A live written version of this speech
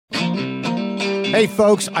Hey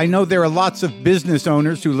folks, I know there are lots of business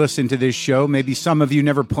owners who listen to this show. Maybe some of you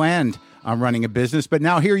never planned on running a business, but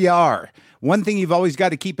now here you are. One thing you've always got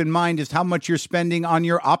to keep in mind is how much you're spending on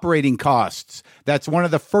your operating costs. That's one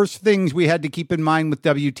of the first things we had to keep in mind with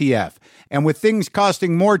WTF. And with things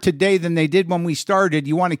costing more today than they did when we started,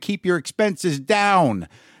 you want to keep your expenses down.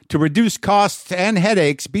 To reduce costs and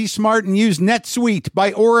headaches, be smart and use NetSuite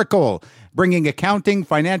by Oracle, bringing accounting,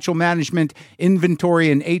 financial management,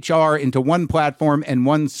 inventory, and HR into one platform and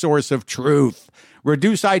one source of truth.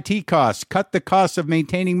 Reduce IT costs, cut the costs of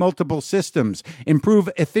maintaining multiple systems, improve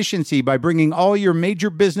efficiency by bringing all your major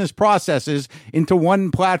business processes into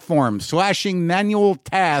one platform, slashing manual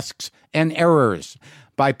tasks and errors.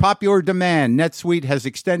 By popular demand, NetSuite has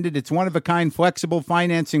extended its one-of-a-kind flexible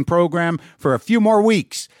financing program for a few more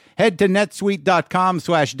weeks. Head to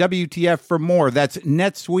netsuite.com/WTF for more. That's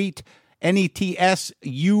NetSuite,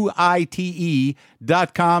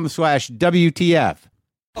 NetSuite.com/WTF.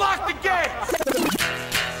 Lock the gate!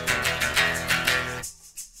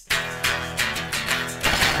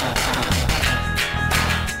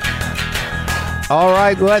 All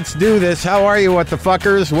right, let's do this. How are you, what the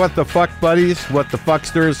fuckers, what the fuck buddies, what the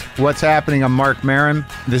fucksters? What's happening? I'm Mark Maron.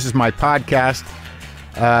 This is my podcast.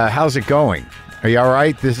 How's it going? Are you all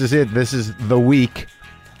right? This is it. This is the week,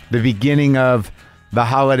 the beginning of the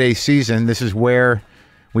holiday season. This is where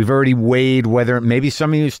we've already weighed whether, maybe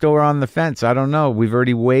some of you still are on the fence. I don't know. We've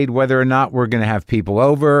already weighed whether or not we're going to have people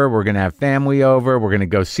over. We're going to have family over. We're going to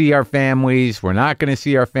go see our families. We're not going to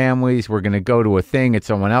see our families. We're going to go to a thing at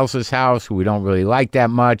someone else's house who we don't really like that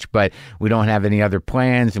much, but we don't have any other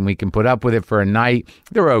plans and we can put up with it for a night.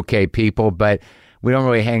 They're okay people, but we don't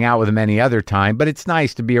really hang out with them any other time. But it's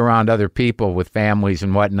nice to be around other people with families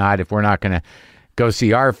and whatnot if we're not going to go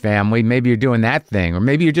see our family. Maybe you're doing that thing, or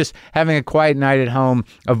maybe you're just having a quiet night at home,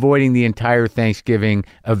 avoiding the entire Thanksgiving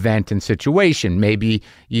event and situation. Maybe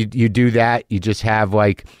you do that. You just have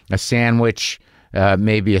like a sandwich,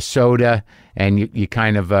 maybe a soda, and you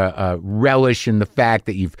kind of relish in the fact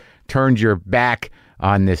that you've turned your back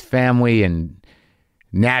on this family and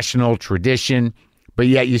national tradition, but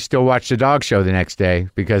yet you still watch the dog show the next day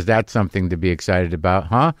because that's something to be excited about,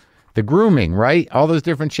 huh? The grooming, right? All those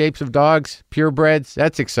different shapes of dogs, purebreds,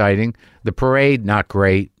 that's exciting. The parade, not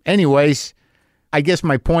great. Anyways, I guess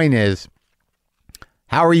my point is,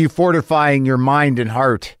 how are you fortifying your mind and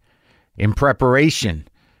heart in preparation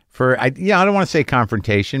for, I don't want to say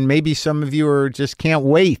confrontation. Maybe some of you are just can't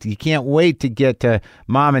wait. You can't wait to get to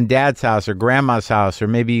mom and dad's house or grandma's house, or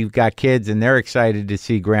maybe you've got kids and they're excited to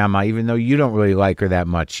see grandma, even though you don't really like her that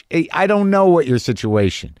much. I don't know what your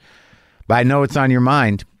situation, but I know it's on your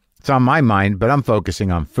mind. It's on my mind, but I'm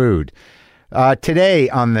focusing on food. Today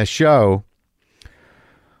on the show,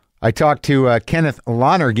 I talked to Kenneth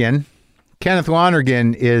Lonergan. Kenneth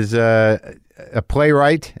Lonergan is a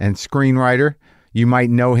playwright and screenwriter. You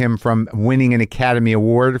might know him from winning an Academy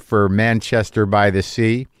Award for Manchester by the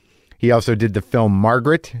Sea. He also did the film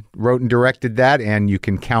Margaret, wrote and directed that, and You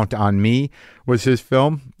Can Count on Me was his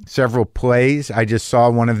film. Several plays. I just saw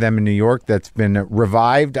one of them in New York that's been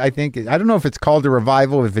revived, I think. I don't know if it's called a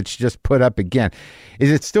revival, if it's just put up again. Is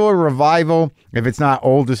it still a revival if it's not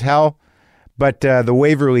old as hell? But the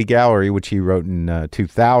Waverly Gallery, which he wrote in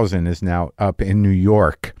 2000, is now up in New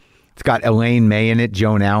York. It's got Elaine May in it.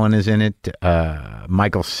 Joan Allen is in it.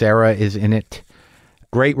 Michael Cera is in it.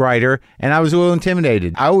 Great writer, and I was a little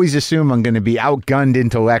intimidated. I always assume I'm going to be outgunned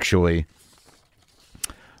intellectually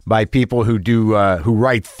by people who do who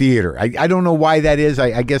write theater. I don't know why that is.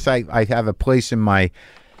 I guess I have a place in my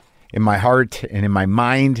heart and in my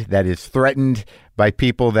mind that is threatened by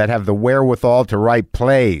people that have the wherewithal to write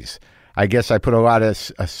plays. I guess I put a lot of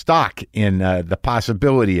stock in the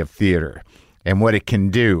possibility of theater and what it can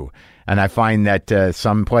do. And I find that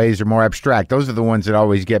some plays are more abstract. Those are the ones that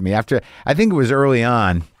always get me. After, I think it was early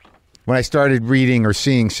on when I started reading or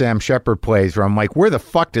seeing Sam Shepard plays where I'm like, where the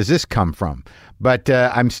fuck does this come from? But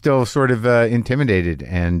I'm still sort of intimidated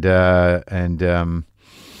and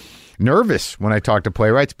nervous when I talk to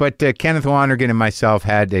playwrights. But Kenneth Lonergan and myself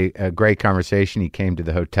had a great conversation. He came to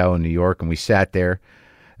the hotel in New York and we sat there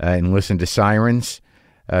and listened to sirens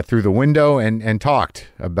through the window and talked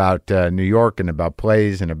about New York and about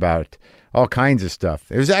plays and about all kinds of stuff.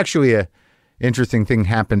 There was actually a interesting thing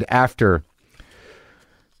happened after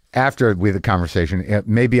we had the conversation.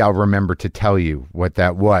 Maybe I'll remember to tell you what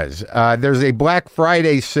that was. There's a Black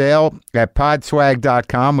Friday sale at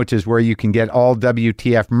podswag.com, which is where you can get all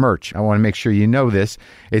WTF merch. I want to make sure you know this.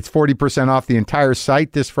 It's 40% off the entire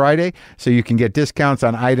site this Friday, so you can get discounts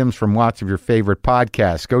on items from lots of your favorite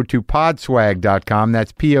podcasts. Go to podswag.com.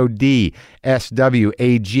 That's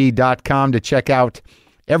PODSWAG.com to check out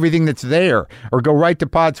everything that's there. Or go right to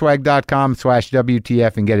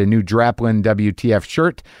podswag.com/WTF and get a new Draplin WTF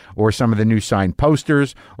shirt or some of the new signed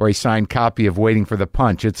posters or a signed copy of Waiting for the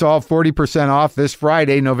Punch. It's all 40% off this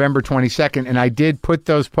Friday, November 22nd. And I did put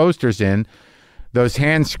those posters in, those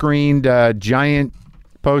hand-screened giant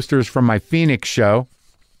posters from my Phoenix show.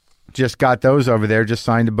 Just got those over there, just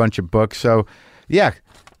signed a bunch of books. So, yeah,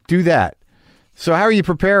 do that. So how are you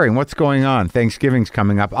preparing? What's going on? Thanksgiving's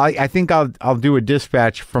coming up. I think I'll do a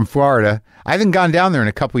dispatch from Florida. I haven't gone down there in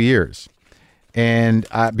a couple of years. And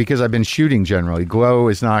because I've been shooting generally. Glow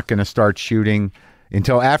is not going to start shooting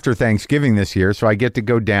until after Thanksgiving this year. So I get to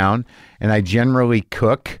go down and I generally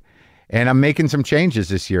cook. And I'm making some changes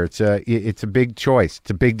this year. It's a big choice.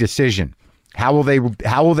 It's a big decision. How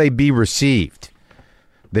will they be received?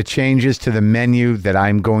 The changes to the menu that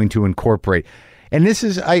I'm going to incorporate. And this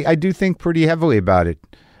is, I do think pretty heavily about it,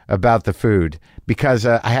 about the food, because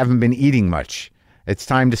I haven't been eating much. It's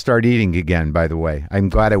time to start eating again, by the way. I'm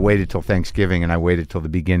glad I waited till Thanksgiving and I waited till the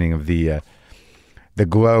beginning of the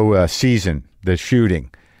Glow season, the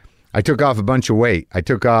shooting. I took off a bunch of weight. I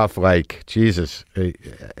took off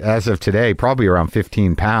as of today, probably around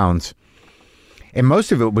 15 pounds. And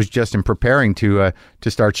most of it was just in preparing to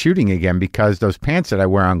start shooting again, because those pants that I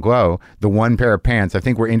wear on Glow, the one pair of pants, I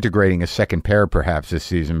think we're integrating a second pair perhaps this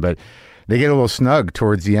season, but they get a little snug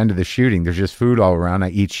towards the end of the shooting. There's just food all around. I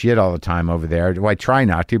eat shit all the time over there. Well, I try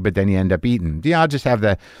not to, but then you end up eating. Yeah, I'll just have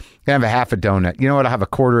a half a donut. You know what? I'll have a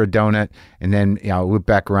quarter of donut, and then I'll loop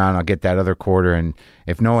back around. I'll get that other quarter, and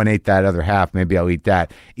if no one ate that other half, maybe I'll eat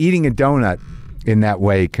that. Eating a donut in that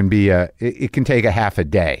way can be it can take a half a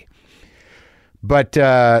day. But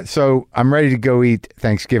so I'm ready to go eat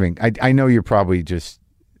Thanksgiving. I know you're probably just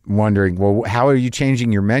wondering, well, how are you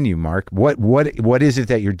changing your menu, Mark? What is it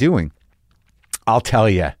that you're doing? I'll tell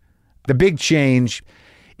you. The big change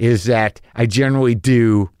is that I generally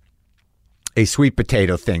do a sweet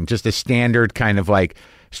potato thing, just a standard kind of like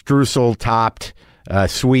streusel topped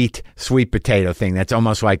sweet potato thing. That's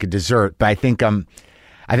almost like a dessert. But I think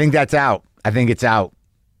that's out. I think it's out.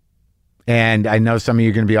 And I know some of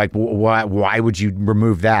you are going to be like, why would you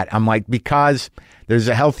remove that? I'm like, because there's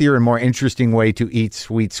a healthier and more interesting way to eat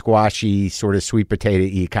sweet, squashy, sort of sweet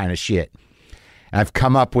potato-y kind of shit. And I've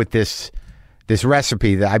come up with this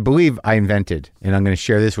recipe that I believe I invented, and I'm going to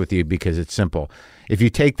share this with you because it's simple. If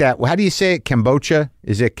you take that, how do you say it? Kombucha?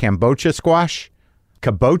 Is it kombucha squash?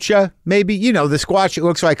 Kabocha, maybe? You know, the squash, it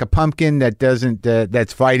looks like a pumpkin that doesn't,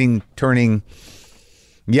 that's fighting, turning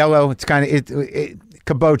yellow. It's kind of,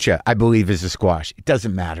 kabocha, I believe, is a squash. It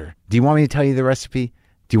doesn't matter. Do you want me to tell you the recipe?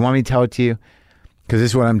 Do you want me to tell it to you? Because this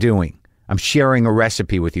is what I'm doing. I'm sharing a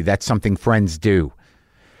recipe with you. That's something friends do.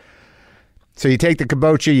 So you take the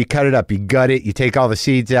kabocha, you cut it up, you gut it, you take all the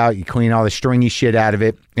seeds out, you clean all the stringy shit out of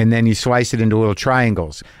it, and then you slice it into little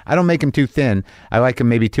triangles. I don't make them too thin. I like them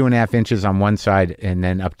maybe 2.5 inches on one side and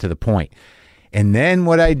then up to the point. And then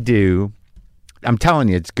what I do, I'm telling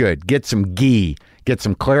you, it's good. Get some ghee, get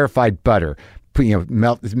some clarified butter.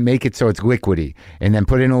 Make it so it's liquidy, and then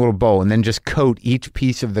put it in a little bowl, and then just coat each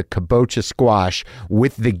piece of the kabocha squash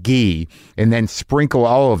with the ghee, and then sprinkle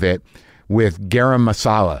all of it with garam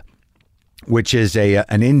masala, which is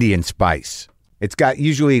an Indian spice. It's got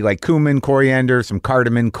usually like cumin, coriander, some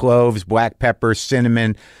cardamom, cloves, black pepper,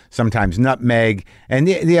 cinnamon, sometimes nutmeg, and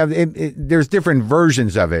there's different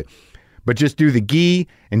versions of it. But just do the ghee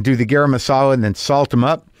and do the garam masala, and then salt them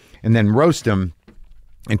up, and then roast them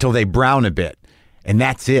until they brown a bit. And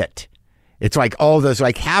that's it. It's like all those,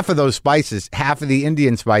 like half of those spices, half of the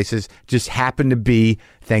Indian spices just happen to be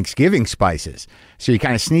Thanksgiving spices. So you're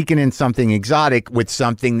kind of sneaking in something exotic with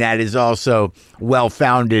something that is also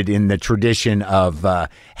well-founded in the tradition of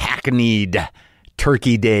hackneyed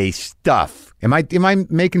Turkey Day stuff. Am I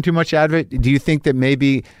making too much out of it? Do you think that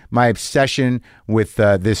maybe my obsession with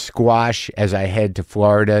this squash as I head to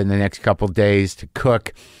Florida in the next couple days to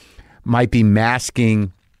cook might be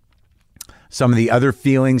masking some of the other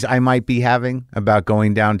feelings I might be having about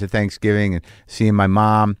going down to Thanksgiving and seeing my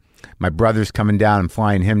mom? My brother's coming down. I'm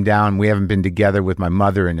flying him down. We haven't been together with my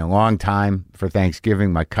mother in a long time for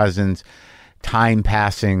Thanksgiving. My cousins, time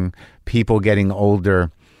passing, people getting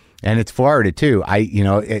older. And it's Florida too.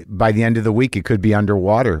 By the end of the week, it could be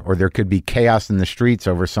underwater, or there could be chaos in the streets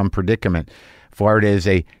over some predicament. Florida is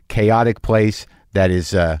a chaotic place that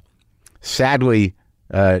is sadly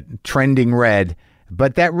trending red.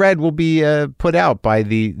 But that red will be put out by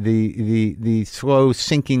the slow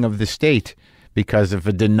sinking of the state because of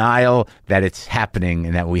a denial that it's happening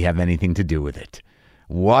and that we have anything to do with it.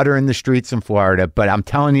 Water in the streets in Florida, but I'm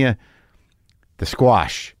telling you, the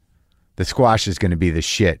squash is going to be the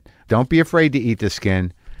shit. Don't be afraid to eat the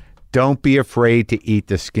skin. Don't be afraid to eat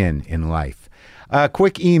the skin in life.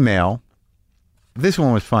 Quick email. This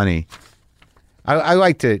one was funny. I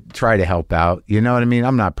like to try to help out. You know what I mean?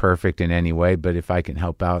 I'm not perfect in any way, but if I can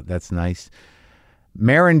help out, that's nice.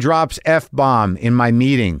 Marin drops F-bomb in my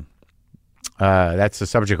meeting. That's the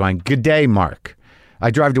subject line. Good day, Mark. I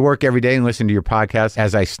drive to work every day and listen to your podcast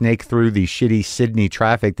as I snake through the shitty Sydney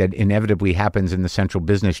traffic that inevitably happens in the central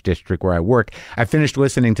business district where I work. I finished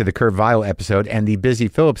listening to the Kurt Vile episode and the Busy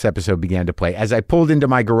Phillips episode began to play. As I pulled into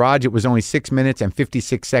my garage, it was only 6 minutes and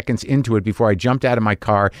 56 seconds into it before I jumped out of my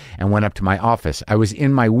car and went up to my office. I was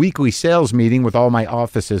in my weekly sales meeting with all my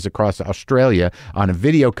offices across Australia on a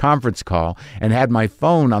video conference call and had my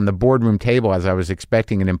phone on the boardroom table as I was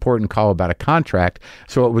expecting an important call about a contract,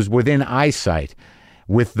 so it was within eyesight,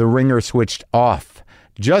 with the ringer switched off.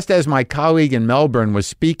 Just as my colleague in Melbourne was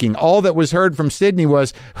speaking, all that was heard from Sydney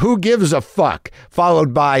was, "Who gives a fuck?"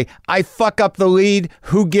 followed by, "I fuck up the lead,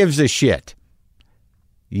 who gives a shit?"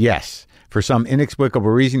 Yes, for some inexplicable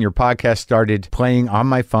reason, your podcast started playing on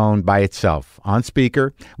my phone by itself, on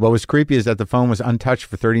speaker. What was creepy is that the phone was untouched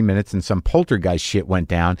for 30 minutes and some poltergeist shit went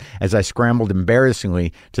down as I scrambled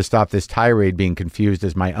embarrassingly to stop this tirade being confused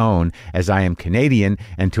as my own, as I am Canadian,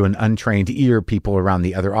 and to an untrained ear, people around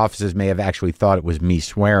the other offices may have actually thought it was me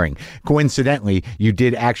swearing. Coincidentally, you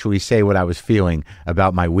did actually say what I was feeling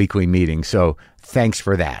about my weekly meeting, so thanks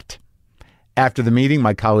for that. After the meeting,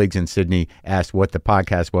 my colleagues in Sydney asked what the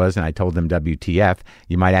podcast was, and I told them WTF.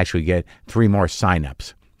 You might actually get 3 more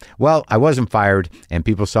signups. Well, I wasn't fired, and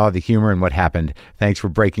people saw the humor in what happened. Thanks for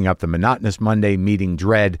breaking up the monotonous Monday meeting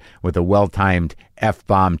dread with a well-timed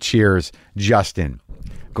F-bomb. Cheers, Justin.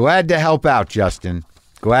 Glad to help out, Justin.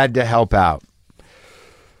 Glad to help out.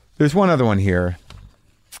 There's one other one here.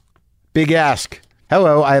 Big ask.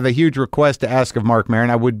 Hello, I have a huge request to ask of Mark Maron.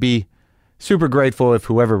 I would be super grateful if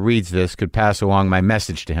whoever reads this could pass along my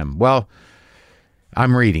message to him. Well,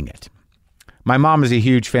 I'm reading it. My mom is a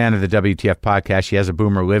huge fan of the WTF podcast. She has a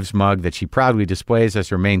Boomer Lives mug that she proudly displays as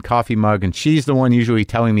her main coffee mug, and she's the one usually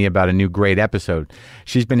telling me about a new great episode.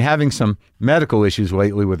 She's been having some medical issues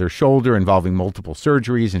lately with her shoulder involving multiple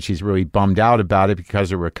surgeries, and she's really bummed out about it because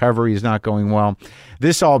her recovery is not going well.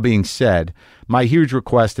 This all being said, my huge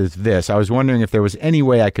request is this. I was wondering if there was any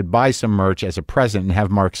way I could buy some merch as a present and have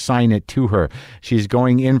Mark sign it to her. She's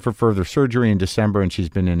going in for further surgery in December, and she's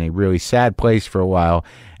been in a really sad place for a while,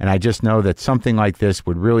 and I just know that something like this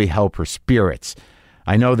would really help her spirits.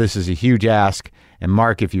 I know this is a huge ask, and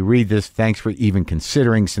Mark, if you read this, thanks for even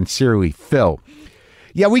considering. Sincerely, Phil.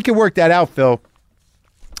 Yeah, we can work that out, Phil.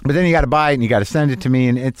 But then you got to buy it and you got to send it to me,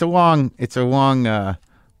 and it's a long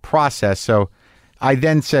process. So I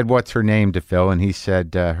then said, "What's her name?" to Phil, and he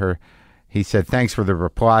said, "Thanks for the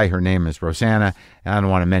reply. Her name is Rosanna." And I don't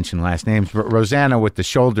want to mention last names, but Rosanna with the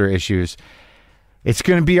shoulder issues, it's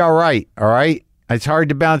going to be all right. All right. It's hard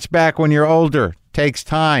to bounce back when you're older. Takes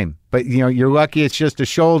time, but you're lucky it's just a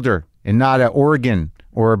shoulder and not an organ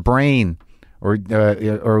or a brain or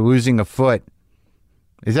losing a foot.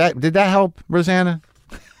 Did that help, Rosanna?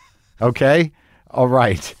 Okay. All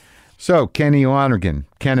right. So Kenneth Lonergan.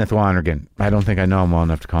 I don't think I know him well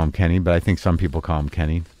enough to call him Kenny, but I think some people call him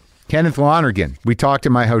Kenny. Kenneth Lonergan. We talked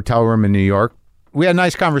in my hotel room in New York. We had a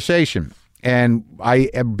nice conversation. And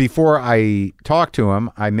before I talked to him,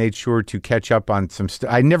 I made sure to catch up on some stuff.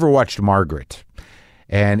 I never watched Margaret.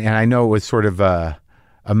 And I know it was sort of a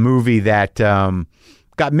movie that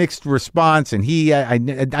got mixed response. And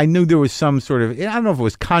I knew there was some sort of, I don't know if it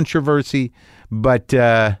was controversy, but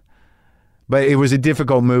it was a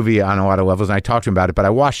difficult movie on a lot of levels. And I talked to him about it, but I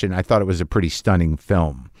watched it and I thought it was a pretty stunning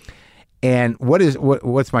film. And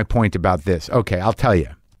what's my point about this? Okay, I'll tell you.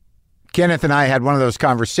 Kenneth and I had one of those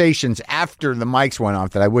conversations after the mics went off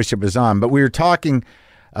that I wish it was on, but we were talking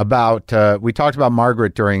about, we talked about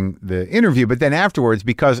Margaret during the interview, but then afterwards,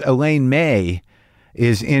 because Elaine May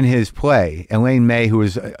is in his play, Elaine May, who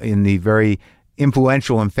is in the very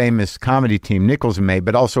influential and famous comedy team, Nichols and May,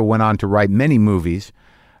 but also went on to write many movies.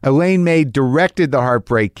 Elaine May directed The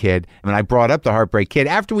Heartbreak Kid, and I brought up The Heartbreak Kid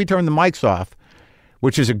after we turned the mics off,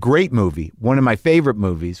 which is a great movie, one of my favorite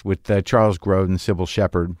movies with Charles Grodin, Sybil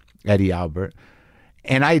Shepherd, Eddie Albert.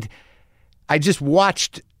 And I just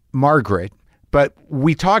watched Margaret, but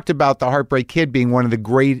we talked about The Heartbreak Kid being one of the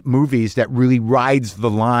great movies that really rides the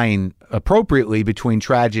line appropriately between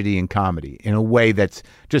tragedy and comedy in a way that's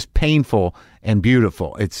just painful and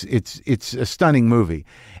beautiful. It's a stunning movie.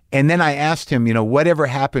 And then I asked him, whatever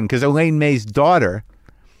happened, because Elaine May's daughter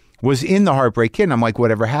was in The Heartbreak Kid. And I'm like,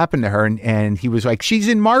 whatever happened to her? And he was like, she's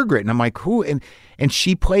in Margaret. And I'm like, who? And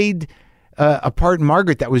she played a part in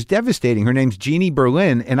Margaret that was devastating. Her name's Jeannie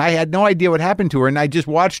Berlin, and I had no idea what happened to her, and I just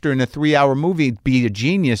watched her in a 3-hour movie be a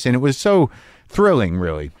genius, and it was so thrilling,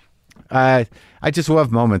 really. I just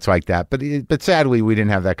love moments like that, but sadly, we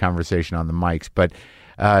didn't have that conversation on the mics, but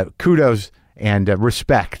kudos and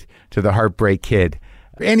respect to the Heartbreak Kid.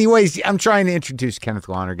 Anyways, I'm trying to introduce Kenneth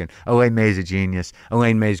Lonergan. Elaine May's a genius.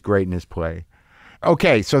 Elaine May's great in his play.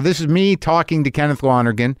 Okay, so this is me talking to Kenneth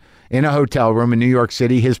Lonergan in a hotel room in New York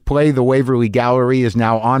City. His play, The Waverly Gallery, is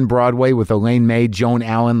now on Broadway with Elaine May, Joan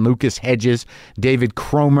Allen, Lucas Hedges, David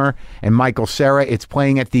Cromer, and Michael Cera. It's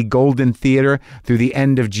playing at the Golden Theater through the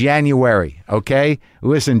end of January, okay?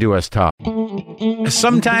 Listen to us talk.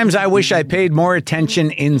 Sometimes I wish I paid more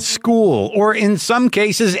attention in school, or in some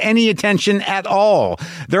cases, any attention at all.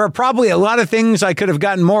 There are probably a lot of things I could have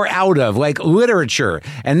gotten more out of, like literature,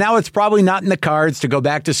 and now it's probably not in the cards to go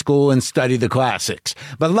back to school and study the classics.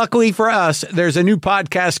 But luckily for us, there's a new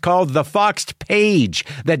podcast called The Foxed Page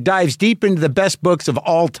that dives deep into the best books of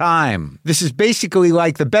all time. This is basically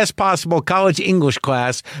like the best possible college English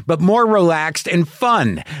class, but more relaxed and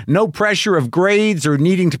fun. No pressure of grades or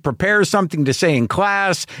needing to prepare something to say in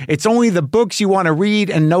class. It's only the books you want to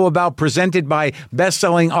read and know about, presented by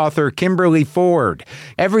best-selling author Kimberly Ford.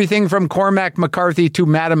 Everything from Cormac McCarthy to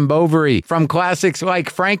Madame Bovary, from classics like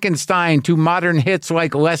Frankenstein to modern hits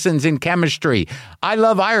like Lessons in Chemistry. I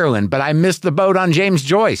love Ireland, but I missed the boat on James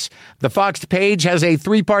Joyce. The Foxed Page has a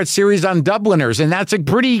 3-part series on Dubliners, and that's a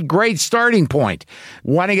pretty great starting point.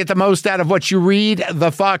 Want to get the most out of what you read?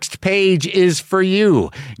 The Foxed Page is for you.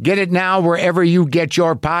 Get it now wherever you get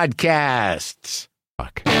your podcasts.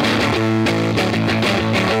 Fuck.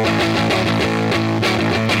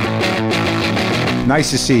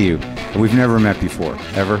 Nice to see you. We've never met before,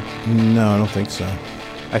 ever? No, I don't think so.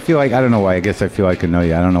 I feel like, I don't know why, I guess I feel like I know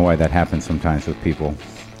you. I don't know why that happens sometimes with people.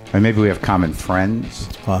 Or maybe we have common friends.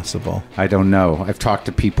 It's possible. I don't know. I've talked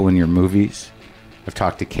to people in your movies. I've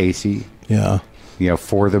talked to Casey. Yeah. You know,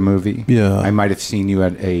 for the movie. Yeah. I might have seen you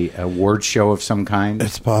at a award show of some kind.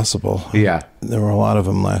 It's possible. Yeah. There were a lot of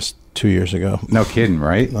them last 2 years ago. No kidding,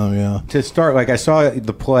 right? Oh, yeah. To start, like I saw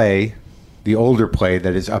the play, the older play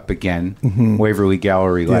that is up again, Waverly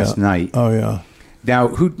Gallery last night. Oh, yeah. Now,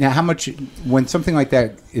 how much, when something like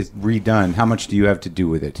that is redone, how much do you have to do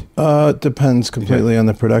with it? It depends completely on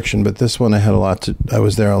the production, but this one I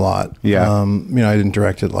was there a lot. Yeah. I didn't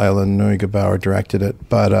direct it. Lila Neugebauer directed it,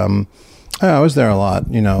 but I was there a lot,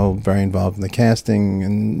 very involved in the casting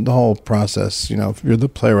and the whole process. If you're the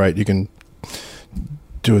playwright, you can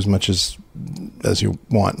do as much as you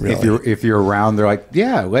want, really. If you're around, they're like,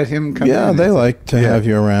 yeah, let him come in. Yeah, they like to have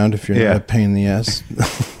you around if you're not a pain in the ass,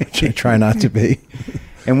 which I try not to be.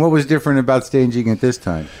 And what was different about staging it this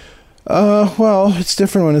time? Well, it's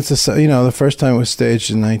different when it's the first time it was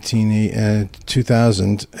staged in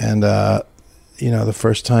 2000, and the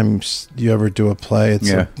first time you ever do a play,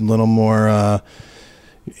 it's a little more.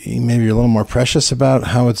 Maybe you're a little more precious about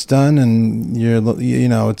how it's done, and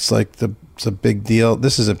it's like it's a big deal.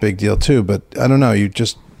 This is a big deal too, but I don't know.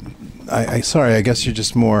 I guess you're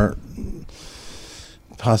just more,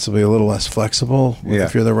 possibly a little less flexible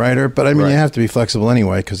if you're the writer. But I mean, you have to be flexible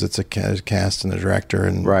anyway because it's a cast and a director,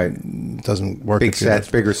 and it doesn't work.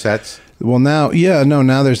 Bigger sets. Well, now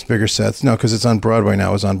there's bigger sets. No, because it's on Broadway now.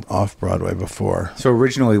 It was on off Broadway before. So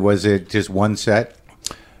originally, was it just one set?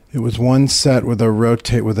 It was one set with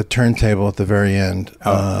a turntable at the very end.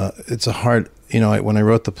 It's a hard. When I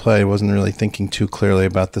wrote the play, I wasn't really thinking too clearly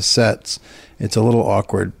about the sets. It's a little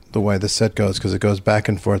awkward the way the set goes because it goes back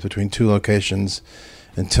and forth between two locations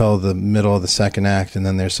until the middle of the second act, and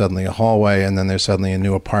then there's suddenly a hallway, and then there's suddenly a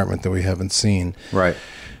new apartment that we haven't seen. Right.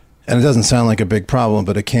 And it doesn't sound like a big problem,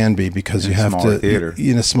 but it can be because you have to, theater.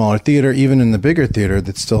 In a smaller theater, even in the bigger theater,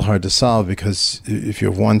 that's still hard to solve because if you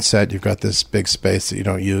have one set, you've got this big space that you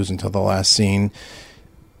don't use until the last scene.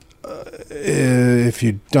 If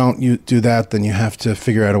you don't do that, then you have to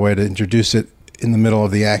figure out a way to introduce it in the middle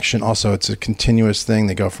of the action. Also, it's a continuous thing.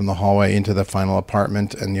 They go from the hallway into the final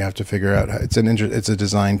apartment, and you have to figure out it's a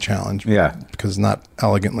design challenge. Yeah, because it's not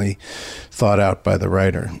elegantly thought out by the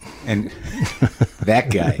writer. And that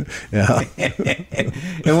guy. Yeah.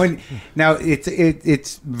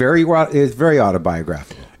 It's very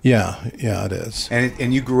autobiographical. Yeah, it is.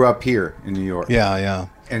 And you grew up here in New York. Yeah.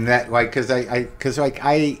 And that because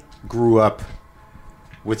I grew up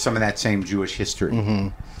with some of that same Jewish history. Mm-hmm.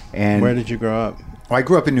 And where did you grow up? Well, I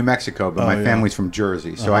grew up in New Mexico, but my family's from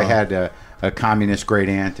Jersey. So I had a communist great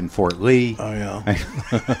aunt in Fort Lee. Oh, yeah. I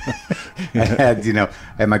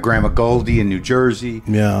had my grandma Goldie in New Jersey.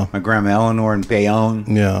 Yeah. My grandma Eleanor in Bayonne.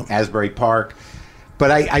 Yeah. Asbury Park.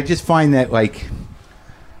 But I just find that,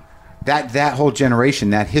 that whole generation,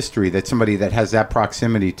 that history, that somebody that has that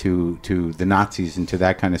proximity to the Nazis and to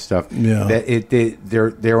that kind of stuff,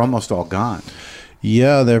 they're almost all gone.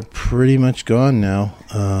 Yeah, they're pretty much gone now.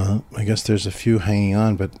 I guess there's a few hanging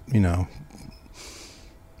on, but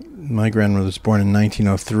my grandmother was born in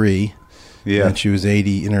 1903. Yeah, and she was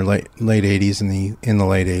 80 in her late 80s, in the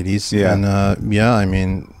late 80s. Yeah, and I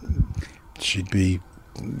mean, she'd be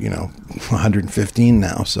 115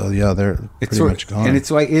 now, so they're pretty much gone. And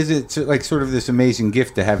it's like, is it like sort of this amazing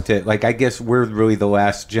gift to have to, like, I guess we're really the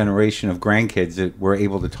last generation of grandkids that were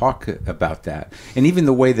able to talk about that. And even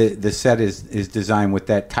the way the set is designed with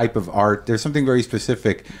that type of art, there's something very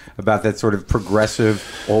specific about that sort of progressive,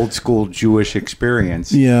 old school Jewish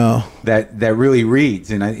experience. Yeah, that really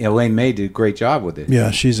reads, and Elaine May did a great job with it.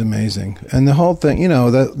 Yeah, she's amazing, and the whole thing,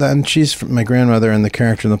 and she's from, my grandmother, and the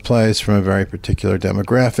character in the play is from a very particular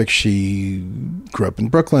demographic. She grew up in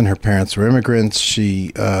Brooklyn. Her parents were immigrants.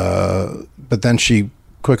 But then she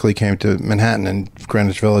quickly came to Manhattan and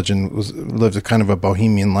Greenwich Village and lived a kind of a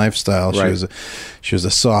bohemian lifestyle. Right. She was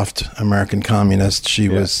a soft American communist. She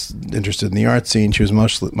was interested in the art scene. She was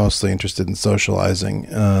mostly interested in socializing,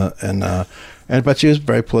 but she was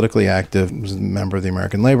very politically active. Was a member of the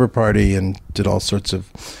American Labor Party and did all sorts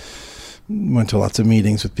of. Went to lots of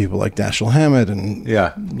meetings with people like Dashiell Hammett, and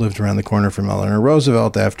lived around the corner from Eleanor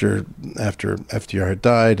Roosevelt after FDR had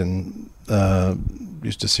died, and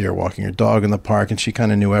used to see her walking her dog in the park, and she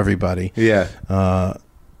kind of knew everybody. Yeah.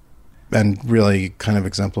 And really kind of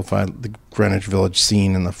exemplified the Greenwich Village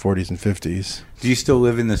scene in the 40s and 50s. Do you still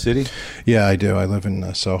live in the city? Yeah, I do. I live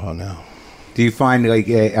in Soho now. Do you find, like,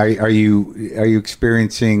 are you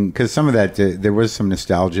experiencing, because some of that, there was some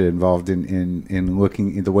nostalgia involved in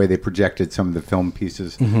looking at the way they projected some of the film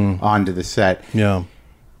pieces onto the set. Yeah.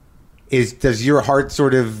 Does your heart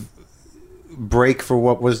sort of break for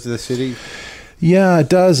what was the city? Yeah, it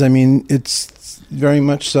does. I mean, it's very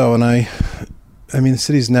much so. And I mean, the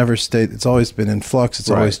city's never stayed. It's always been in flux. It's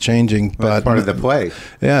always changing. But that's part of the play.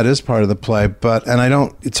 Yeah, it is part of the play.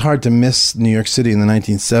 It's hard to miss New York City in the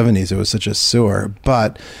 1970s. It was such a sewer.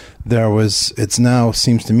 But it's now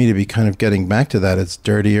seems to me to be kind of getting back to that. It's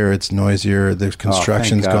dirtier. It's noisier. The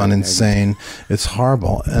construction's gone insane. It's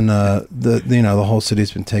horrible. And the whole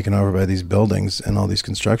city's been taken over by these buildings and all these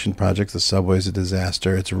construction projects. The subway's a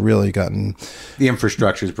disaster. It's really gotten the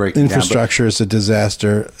infrastructure is breaking down. Infrastructure is a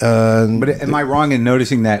disaster. But am I wrong in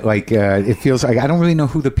noticing that? Like, it feels like I don't really know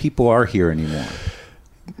who the people are here anymore.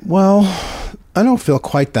 Well, I don't feel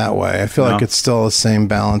quite that way. I feel like it's still the same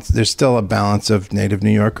balance. There's still a balance of native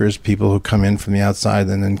New Yorkers, people who come in from the outside,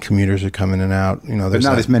 and then commuters who come in and out. But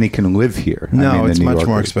not as many can live here. No, it's much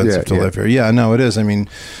more expensive to live here. Yeah, no, it is. I mean,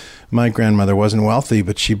 my grandmother wasn't wealthy,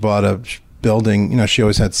 but she bought a building. She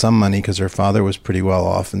always had some money because her father was pretty well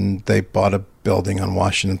off, and they bought a building on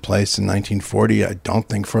Washington Place in 1940. I don't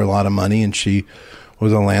think for a lot of money, and she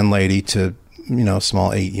was a landlady to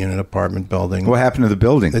small 8-unit apartment building. What happened to the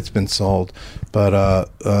building? It's been sold, but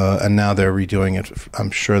and now they're redoing it. I'm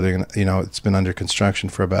sure they're gonna, it's been under construction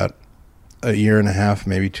for about a year and a half,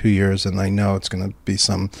 maybe 2 years, and I know it's going to be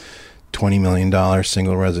some $20 million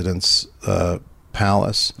single residence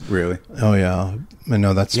palace. Really? Oh yeah, I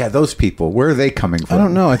know that's. Yeah, those people. Where are they coming from? I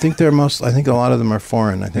don't know. I think a lot of them are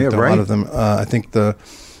foreign. I think a lot of them. I think the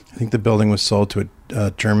building was sold to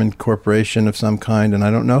a German corporation of some kind, and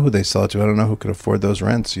I don't know who they sell it to. I don't know who could afford those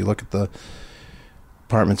rents. You look at the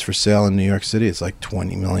apartments for sale in New York City, it's like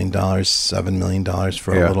 $20 million, $7 million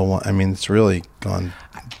for a little one. I mean, it's really gone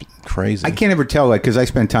crazy. I can't ever tell, like, because I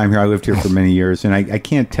spent time here. I lived here for many years, and I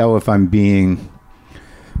can't tell if I'm being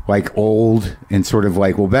like old and sort of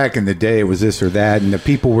like, well, back in the day it was this or that, and the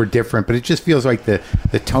people were different, but it just feels like the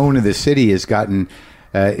tone of the city has gotten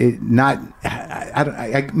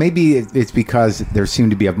maybe it's because there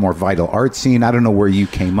seemed to be a more vital art scene. I don't know where you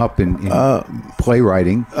came up in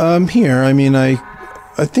playwriting. Here, I mean, I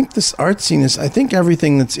think this art scene I think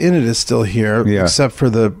everything that's in it is still here, except for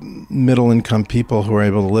the middle income people who are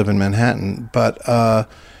able to live in Manhattan, but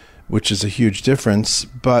which is a huge difference.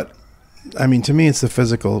 But I mean, to me, it's the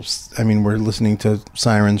physical. I mean, we're listening to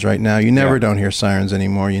sirens right now. You never don't hear sirens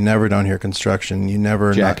anymore. You never don't hear construction. You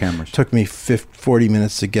never. Jackhammers. Took me 40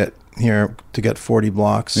 minutes to get here, to get 40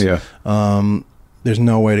 blocks. Yeah. There's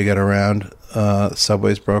no way to get around.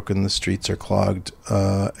 Subway's broken. The streets are clogged.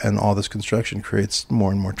 And all this construction creates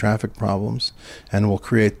more and more traffic problems, and will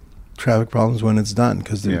create traffic problems when it's done,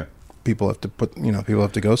 because people have to people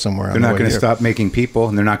have to go somewhere. They're not going to stop making people,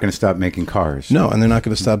 and they're not going to stop making cars. No, and they're not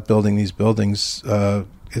going to stop building these buildings.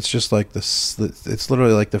 It's just like this. It's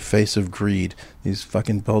literally like the face of greed. These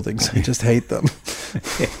fucking buildings. I just hate them.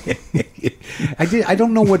 I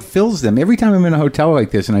don't know what fills them. Every time I'm in a hotel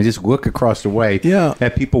like this and I just look across the way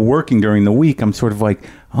at people working during the week, I'm sort of like,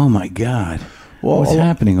 oh my God. Well, what's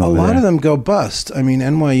happening over there? A lot of them go bust. I mean,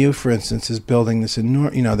 NYU, for instance, is building this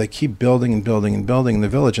enormous. They keep building and building and building in the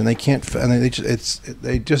village, and they can't. And they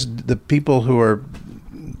just the people who are.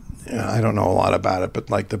 I don't know a lot about it, but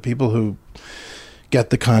like the people who get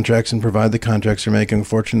the contracts and provide the contracts are making a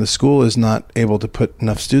fortune. The school is not able to put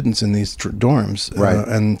enough students in these dorms, right?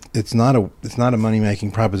 And it's not a money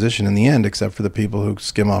making proposition in the end, except for the people who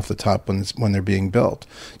skim off the top when they're being built.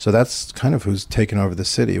 So that's kind of who's taken over the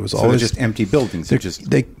city. It was always just empty buildings.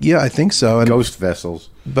 I think so. And, ghost vessels.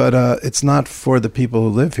 But it's not for the people who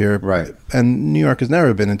live here, right? And New York has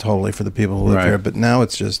never been totally for the people who live here. But now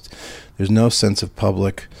it's just there's no sense of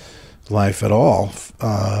public life at all.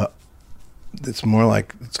 It's more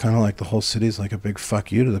like it's kind of like the whole city's like a big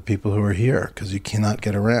fuck you to the people who are here because you cannot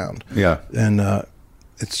get around. Yeah, and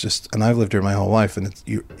it's just, and I've lived here my whole life, and it's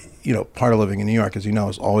part of living in New York, as you know,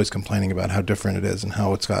 is always complaining about how different it is and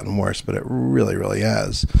how it's gotten worse, but it really, really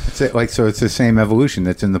has. So it's the same evolution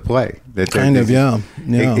that's in the play.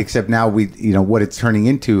 Yeah. Except now what it's turning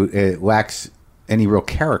into, it lacks any real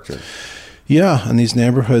character. Yeah, and these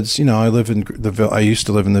neighborhoods, I used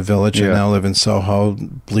to live in the Village, and now live in Soho.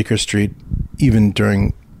 Bleecker Street, even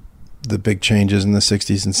during the big changes in the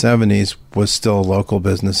 60s and 70s, was still local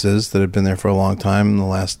businesses that had been there for a long time. In the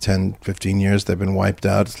last 10, 15 years, they've been wiped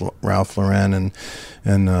out. It's Ralph Lauren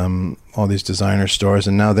and all these designer stores,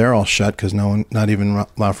 and now they're all shut because no one, not even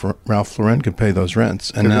Ralph Lauren, could pay those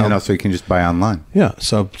rents. And now, so you can just buy online. Yeah,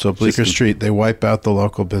 so Bleecker Street, they wipe out the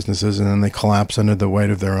local businesses, and then they collapse under the weight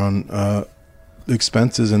of their own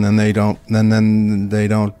expenses, and then they're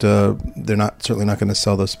certainly not going to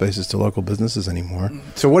sell those spaces to local businesses anymore.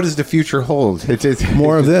 So what does the future hold? It's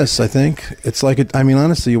more of this, I think. It's like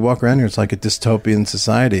honestly, you walk around here, it's like a dystopian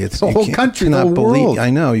society. It's the whole country, the whole world. I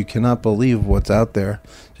know, you cannot believe what's out there.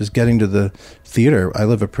 Just getting to the theater, I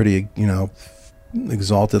live a pretty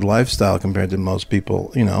exalted lifestyle compared to most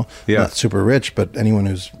people. Not super rich, but anyone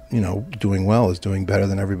who's doing well is doing better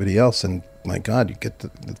than everybody else. And my God, you get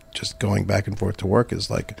just going back and forth to work is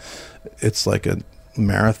it's like a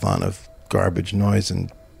marathon of garbage, noise,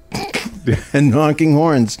 and and honking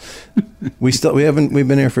horns. We've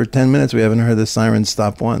been here for 10 minutes. We haven't heard the siren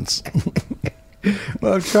stop once.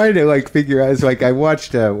 Well, I'm trying to figure out. It's like I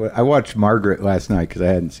watched Margaret last night because I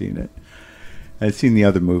hadn't seen it. I've seen the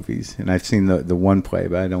other movies, and I've seen the one play,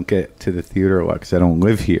 but I don't get to the theater a lot because I don't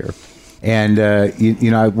live here. And,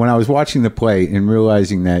 when I was watching the play and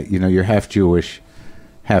realizing that, you're half Jewish,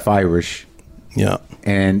 half Irish. Yeah.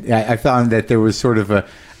 And I found that there was sort of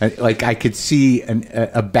I could see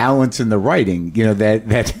a balance in the writing,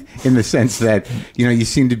 that in the sense that, you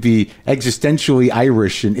seem to be existentially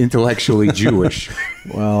Irish and intellectually Jewish.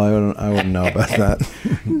 Well, I wouldn't know about that.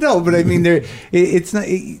 No, but I mean, it's not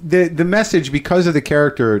the message, because of the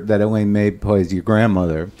character that Elaine May plays, your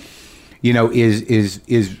grandmother,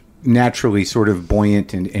 is naturally sort of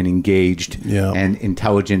buoyant and engaged and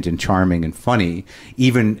intelligent and charming and funny.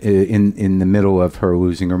 Even in the middle of her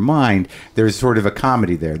losing her mind, there's sort of a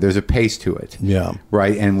comedy there. There's a pace to it. Yeah.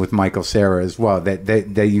 Right. And with Michael Cera as well,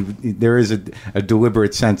 there is a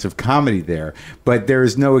deliberate sense of comedy there, but there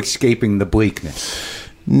is no escaping the bleakness.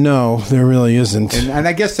 No, there really isn't. And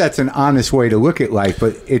I guess that's an honest way to look at life,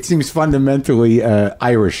 but it seems fundamentally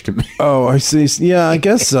Irish to me. Oh, I see. Yeah, I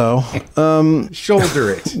guess so.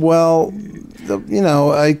 Shoulder it. Well,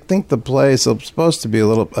 I think the play is supposed to be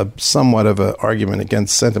somewhat of an argument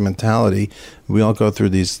against sentimentality. We all go through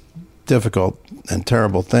these difficult and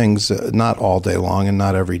terrible things, not all day long and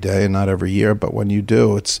not every day and not every year, but when you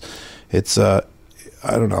do, it's I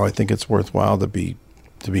don't know, I think it's worthwhile to be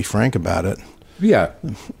frank about it. Yeah,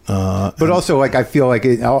 but also I feel like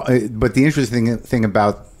but the interesting thing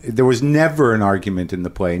about, there was never an argument in the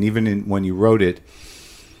play, and even when you wrote it,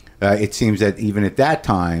 it seems that even at that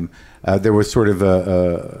time there was sort of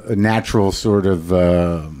a natural sort of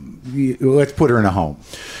let's put her in a home.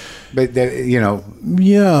 But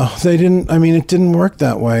yeah, they didn't. I mean, it didn't work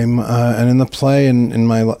that way. And in the play, and in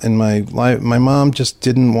my life, my mom just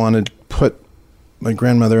didn't want to put my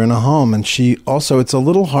grandmother in a home, and she also, it's a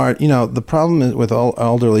little hard. The problem with all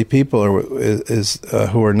elderly people is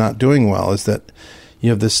who are not doing well is that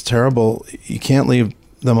you have this terrible. You can't leave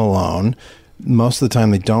them alone. Most of the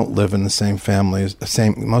time, they don't live in the same family.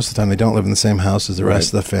 Most of the time, they don't live in the same house as the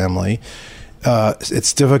rest of the family.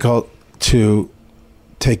 It's difficult to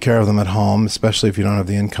take care of them at home, especially if you don't have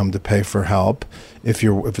the income to pay for help. If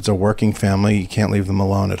it's a working family, you can't leave them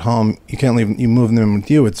alone at home. You move them in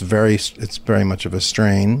with you. It's very much of a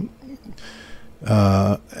strain.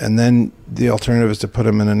 And then the alternative is to put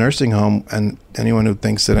them in a nursing home, and anyone who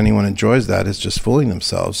thinks that anyone enjoys that is just fooling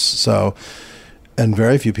themselves. So, and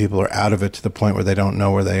very few people are out of it to the point where they don't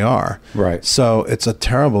know where they are. Right. So it's a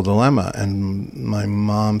terrible dilemma, and my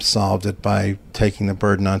mom solved it by taking the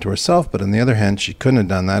burden onto herself. But on the other hand, she couldn't have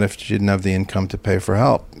done that if she didn't have the income to pay for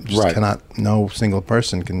help. Just cannot. No single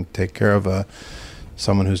person can take care of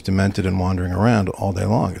someone who's demented and wandering around all day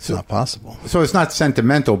long. It's not possible. So it's not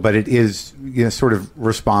sentimental, but it is, you know, sort of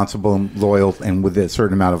responsible and loyal, and with a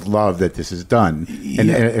certain amount of love that this is done, and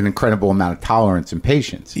an incredible amount of tolerance and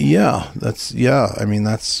patience. Yeah, I mean,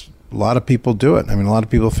 that's a lot of people do it. I mean, a lot of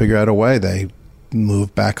people figure out a way. They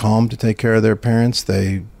move back home to take care of their parents.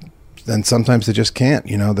 And sometimes they just can't.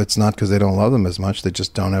 You know, that's not because they don't love them as much. They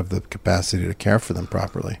just don't have the capacity to care for them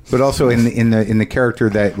properly. But also in the character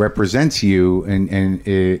that represents you, and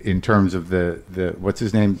in terms of the what's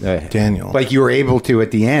his name, Daniel. Like you were able to at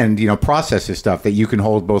the end, you know, process this stuff, that you can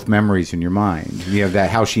hold both memories in your mind. You have that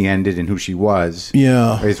how she ended and who she was.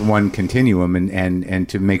 Yeah, is one continuum, and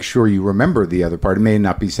to make sure you remember the other part. It may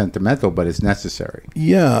not be sentimental, but it's necessary.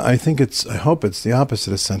 Yeah, I hope it's the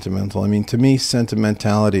opposite of sentimental. I mean, to me,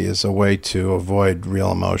 sentimentality is a way to avoid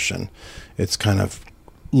real emotion. It's kind of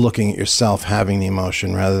looking at yourself having the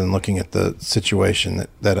emotion rather than looking at the situation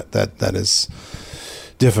that is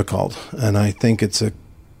difficult. And I think it's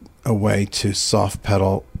a way to soft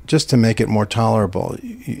pedal, just to make it more tolerable.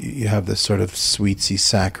 You have this sort of sweetsy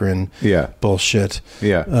saccharine bullshit.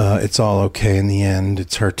 Yeah, it's all okay in the end.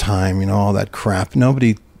 It's her time. You know, all that crap.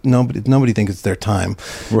 Nobody thinks it's their time.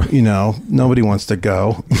 Right. You know, nobody wants to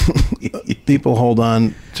go. People hold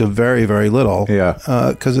on to very, very little. Yeah.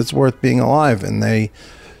 Because it's worth being alive, and they,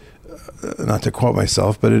 not to quote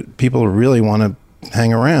myself, but people really want to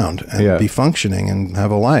hang around and be functioning and have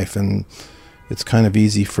a life. And it's kind of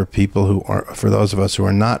easy for those of us who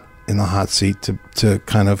are not in the hot seat to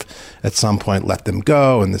kind of at some point let them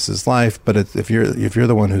go, and this is life. But if you're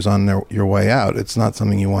the one who's on your way out, it's not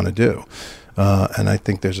something you want to do. And I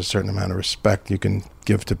think there's a certain amount of respect you can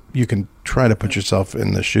give you can try to put yourself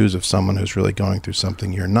in the shoes of someone who's really going through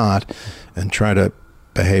something you're not, and try to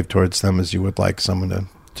behave towards them as you would like someone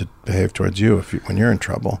to behave towards you when you're in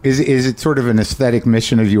trouble. Is it sort of an aesthetic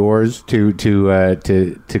mission of yours to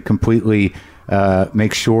completely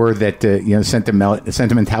make sure that you know,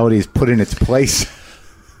 sentimentality is put in its place?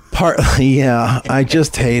 Partly, yeah. I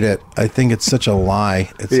just hate it. I think it's such a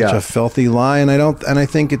lie. It's such a filthy lie, and I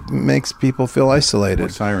think it makes people feel isolated.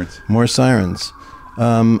 More sirens.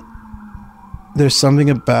 There's something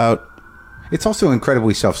about. It's also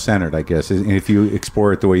incredibly self-centered, I guess. And if you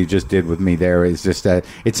explore it the way you just did with me, there is just that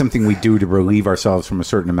it's something we do to relieve ourselves from a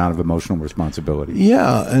certain amount of emotional responsibility.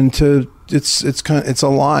 Yeah, and it's a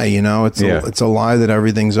lie. You know, it's a lie that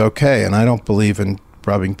everything's okay, and I don't believe in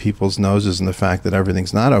rubbing people's noses in the fact that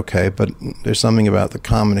everything's not okay, but there's something about the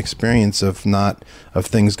common experience of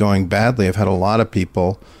things going badly. I've had a lot of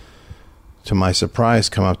people, to my surprise,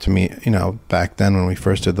 come up to me, you know, back then when we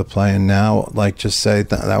first did the play, and now like just say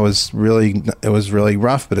that was really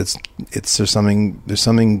rough, but there's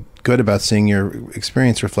something good about seeing your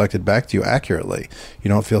experience reflected back to you accurately. You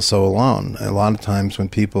don't feel so alone. A lot of times when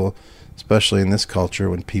people, especially in this culture,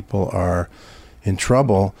 when people are in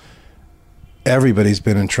trouble, everybody's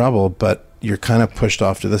been in trouble, but you're kind of pushed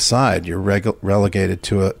off to the side. You're relegated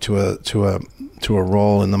to a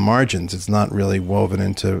role in the margins. It's not really woven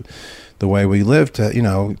into the way we live to, you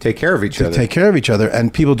know, take care of each other.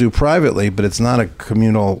 And people do privately, but it's not a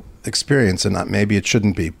communal experience, and maybe it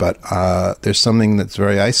shouldn't be. But there's something that's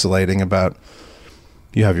very isolating about.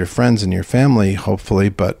 You have your friends and your family, hopefully,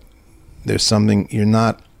 but there's something you're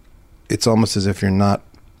not. It's almost as if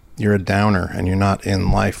you're a downer and you're not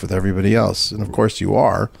in life with everybody else. And of course you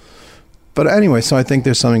are. But anyway, so I think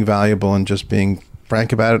there's something valuable in just being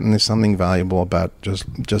frank about it, and there's something valuable about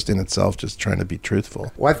just in itself, just trying to be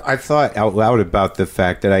truthful. Well, I've thought out loud about the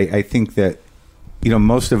fact that I think that, you know,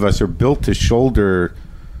 most of us are built to shoulder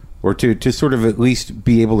or to sort of at least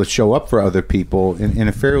be able to show up for other people in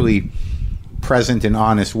a fairly present and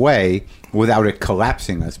honest way without it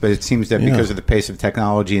collapsing us. But it seems that because of the pace of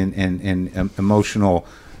technology and emotional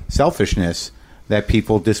selfishness, that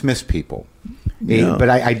people dismiss people. But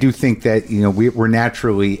I do think that, you know, we're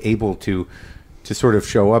naturally able to sort of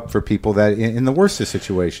show up for people that in the worst of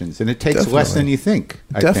situations, and it takes less than you think.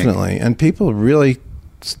 I think. And people really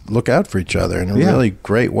look out for each other in a really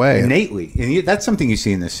great way. Innately. And that's something you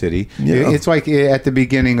see in this city. Yeah. It's like at the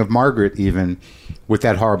beginning of Margaret, even with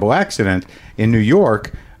that horrible accident in New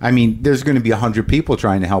York, I mean, there's going to be 100 people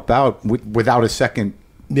trying to help out without a second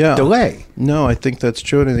delay. No, I think that's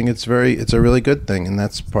true, and I think it's a really good thing, and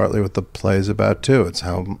that's partly what the play is about too. It's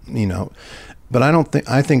how, you know, but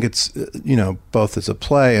I think it's, both as a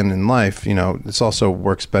play and in life, this also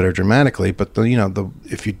works better dramatically. But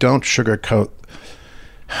if you don't sugarcoat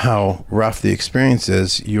how rough the experience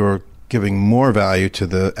is, you're giving more value to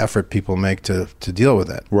the effort people make to deal with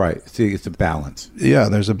it. Right. See, it's a balance. Yeah,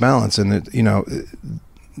 there's a balance, and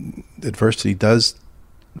adversity does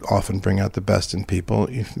often bring out the best in people.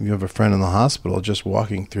 If you have a friend in the hospital, just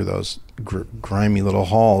walking through those grimy little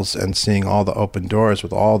halls and seeing all the open doors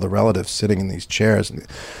with all the relatives sitting in these chairs, and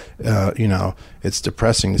it's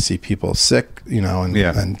depressing to see people sick,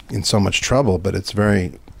 and in so much trouble. But it's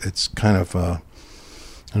kind of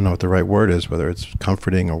I don't know what the right word is, whether it's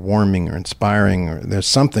comforting or warming or inspiring, or there's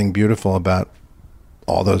something beautiful about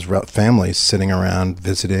all those families sitting around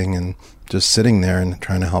visiting and just sitting there and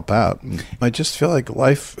trying to help out. I just feel like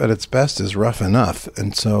life at its best is rough enough,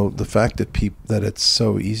 and so the fact that it's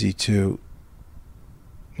so easy to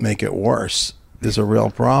make it worse is a real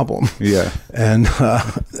problem. Yeah, and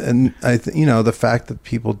I the fact that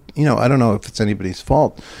people, I don't know if it's anybody's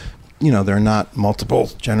fault. There are not multiple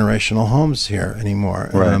generational homes here anymore.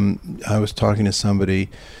 Right. I was talking to somebody.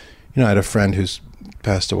 I had a friend who's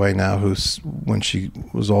passed away now, when she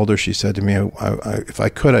was older, she said to me, if I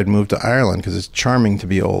could, I'd move to Ireland because it's charming to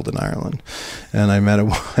be old in Ireland. And I met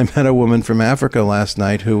a woman from Africa last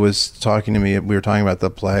night who was talking to me. We were talking about the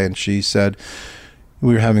play, and she said,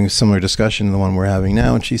 we were having a similar discussion to the one we're having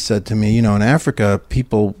now, and she said to me, in Africa,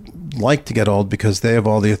 people like to get old because they have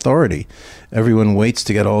all the authority. Everyone waits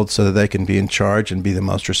to get old so that they can be in charge and be the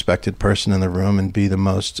most respected person in the room and be the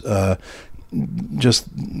most just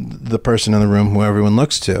the person in the room who everyone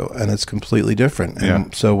looks to, and it's completely different.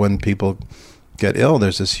 And so when people get ill,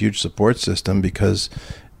 there's this huge support system because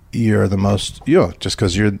you're the most, just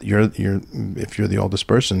because you're if you're the oldest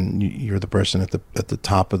person, you're the person at the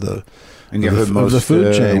top of the and you have the most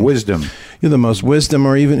food chain. Wisdom. You're the most wisdom,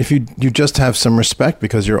 or even if you just have some respect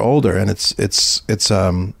because you're older, and it's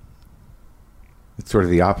sort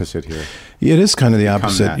of the opposite here. It is kind of the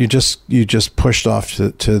opposite. You just pushed off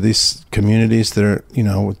to these communities that are,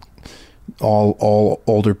 all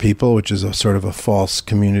older people, which is a sort of a false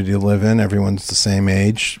community to live in. Everyone's the same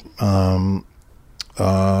age.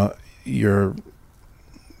 You're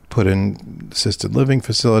put in assisted living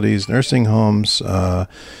facilities, nursing homes.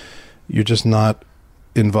 You're just not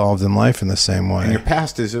involved in life in the same way. And your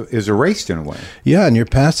past is erased in a way. Yeah, and your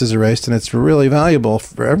past is erased, and it's really valuable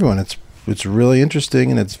for everyone. It's really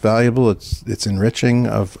interesting and it's valuable. It's enriching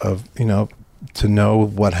of to know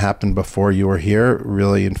what happened before you were here. It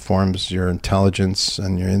really informs your intelligence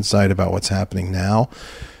and your insight about what's happening now.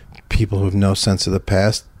 People who have no sense of the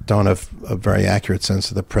past don't have a very accurate sense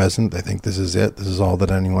of the present. They think this is it. This is all that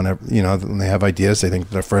anyone ever, when they have ideas, they think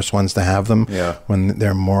they're the first ones to have them. Yeah. When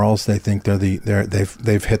they're morals, they think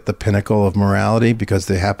they've hit the pinnacle of morality because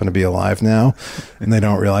they happen to be alive now, and they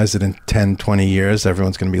don't realize that in 10, 20 years,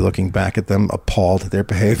 everyone's going to be looking back at them appalled at their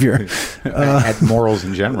behavior. At morals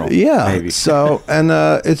in general. Yeah. Maybe. So, and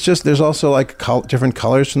it's just, there's also like different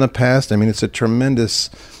colors from the past. I mean,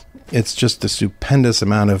 it's just a stupendous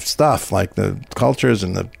amount of stuff, like the cultures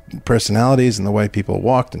and the personalities and the way people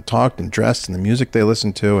walked and talked and dressed and the music they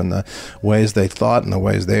listened to and the ways they thought and the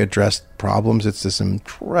ways they addressed problems. It's this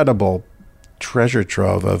incredible treasure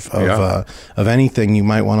trove of anything you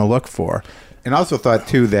might want to look for. And I also thought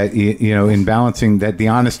too that in balancing that, the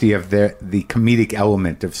honesty of the comedic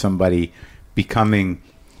element of somebody becoming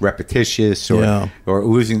repetitious or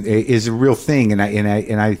losing is a real thing, and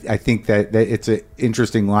I think that it's an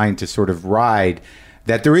interesting line to sort of ride,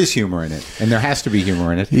 that there is humor in it, and there has to be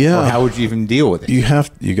humor in it. Yeah. Or how would you even deal with it?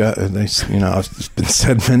 It's been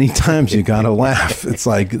said many times, you got to laugh. It's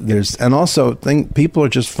like people are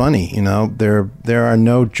just funny. There are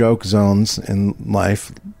no joke zones in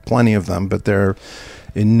life, plenty of them, but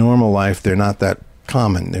in normal life, they're not that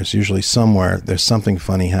common. There's usually there's something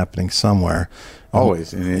funny happening somewhere.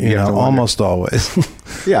 Always, and almost always.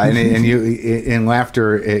 Yeah, and you in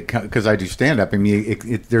laughter, because I do stand up. I mean,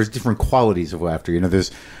 there's different qualities of laughter.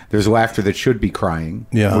 There's laughter that should be crying,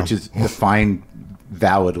 which is a fine,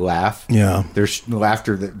 valid laugh. Yeah, there's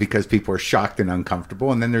laughter because people are shocked and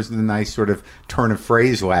uncomfortable, and then there's the nice sort of turn of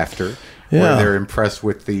phrase laughter. Where they're impressed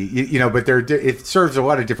with but it serves a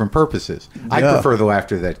lot of different purposes. I prefer the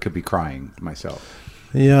laughter that could be crying myself.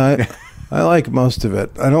 Yeah. I like most of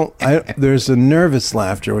it. There's a nervous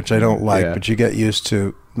laughter, which I don't like, but you get used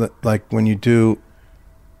to. Like when you do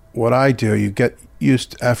what I do,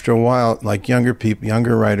 used after a while, like younger people,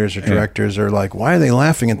 younger writers or directors are like, why are they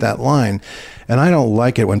laughing at that line? And I don't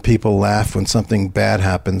like it when people laugh when something bad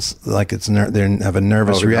happens, like they have a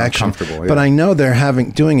nervous reaction. But I know they're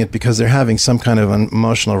doing it because they're having some kind of an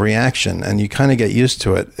emotional reaction, and you kind of get used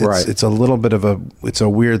to it. It's a little bit of it's a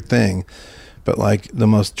weird thing. But like the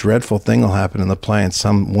most dreadful thing will happen in the play,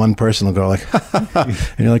 and one person will go like, and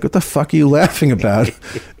you're like, "What the fuck are you laughing about?"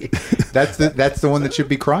 That's the one that should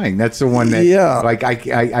be crying. That's the one that, like,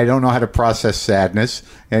 I don't know how to process sadness,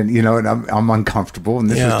 and and I'm uncomfortable,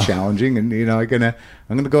 and this is challenging, and I'm gonna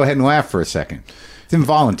go ahead and laugh for a second. It's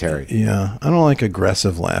involuntary. Yeah, I don't like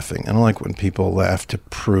aggressive laughing. I don't like when people laugh to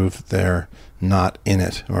prove they're not in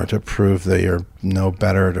it, or to prove that you're no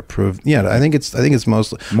better, to prove I think it's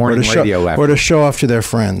mostly morning radio laughter, or to show off to their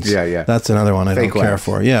friends. That's another one I fake don't care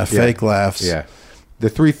for. Fake laughs. The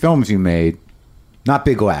 3 films you made, not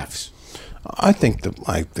big laughs. I think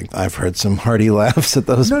I've heard some hearty laughs at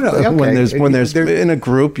those. Okay. When there's in a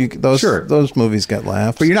group, those movies get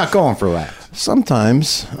laughs. But you're not going for laughs.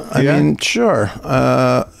 Sometimes. I mean, sure.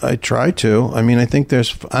 I try to. I mean, I think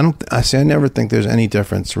I never think there's any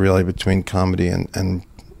difference really between comedy and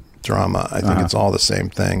drama. I think it's all the same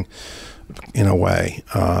thing in a way.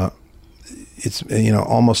 It's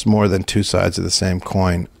almost more than two sides of the same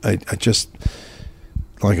coin. I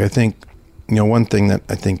think. One thing that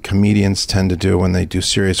I think comedians tend to do when they do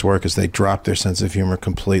serious work is they drop their sense of humor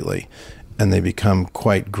completely, and they become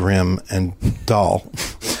quite grim and dull.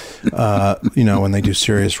 When they do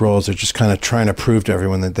serious roles, they're just kind of trying to prove to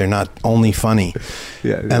everyone that they're not only funny.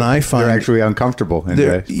 And I find they're actually uncomfortable and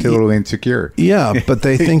totally insecure. Yeah, but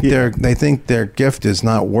they think their gift is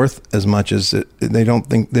not worth as much as they don't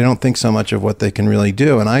think so much of what they can really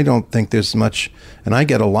do. And I don't think there's much. And I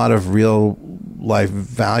get a lot of real life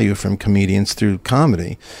value from comedians through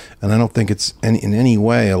comedy, and I don't think it's in any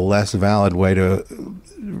way a less valid way to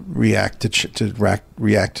react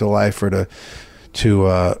to life, or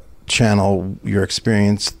to channel your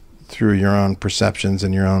experience through your own perceptions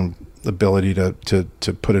and your own ability to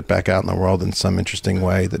put it back out in the world in some interesting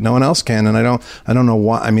way that no one else can. And I don't know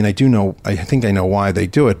why. I mean, I do know. I think I know why they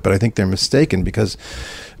do it, but I think they're mistaken because.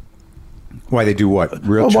 Why they do what?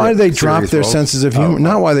 Why do they drop their senses of humor?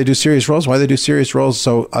 Not why they do serious roles. Why they do serious roles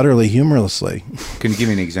so utterly humorlessly. Can you give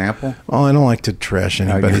me an example? Oh, I don't like to trash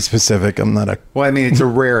anybody specific. I'm not a. Well, I mean, it's a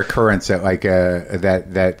rare occurrence that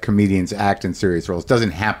that comedians act in serious roles. It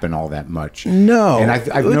doesn't happen all that much. No, and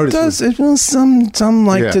I've noticed. It does. Some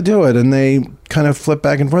like to do it, and they kind of flip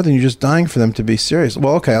back and forth, and you're just dying for them to be serious.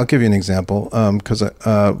 Well, okay, I'll give you an example. Because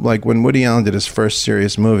like when Woody Allen did his first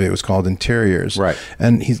serious movie, it was called Interiors, right?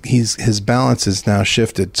 And his balance is now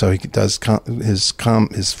shifted, so he does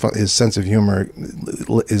his sense of humor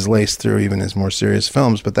is laced through even his more serious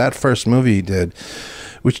films. But that first movie he did,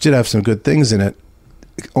 which did have some good things in it,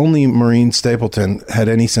 only Maureen Stapleton had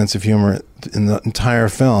any sense of humor in the entire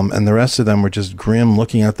film, and the rest of them were just grim,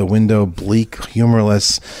 looking out the window, bleak,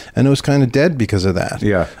 humorless, and it was kind of dead because of that.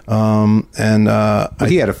 Yeah. But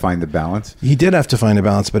he had to find the balance. He did have to find a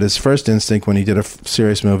balance, but his first instinct when he did a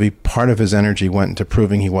serious movie, part of his energy went into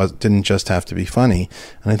proving he didn't just have to be funny,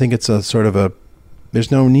 and I think it's a sort of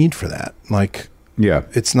there's no need for that. Like, yeah,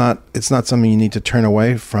 it's not something you need to turn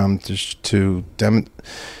away from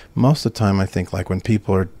most of the time, I think, like when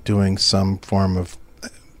people are doing some form of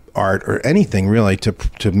art or anything really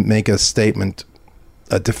to make a statement,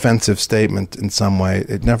 a defensive statement in some way,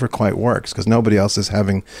 it never quite works because no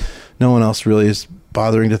one else really is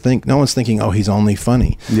bothering to think. No one's thinking, oh, he's only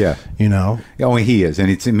funny. Yeah. Only he is.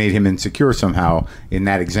 And it made him insecure somehow in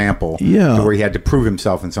that example. Yeah. To where he had to prove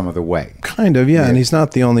himself in some other way. Kind of, yeah. And he's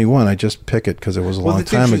not the only one. I just pick it because it was a long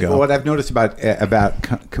time ago. What I've noticed about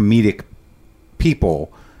comedic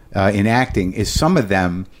people in acting is some of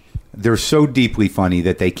them, they're so deeply funny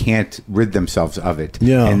that they can't rid themselves of it.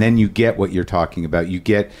 Yeah. And then you get what you're talking about. You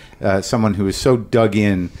get someone who is so dug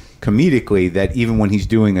in comedically that even when he's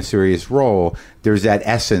doing a serious role, there's that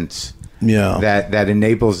essence that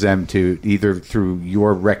enables them to, either through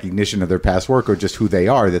your recognition of their past work or just who they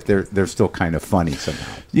are, that they're still kind of funny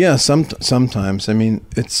somehow. Yeah, sometimes. I mean,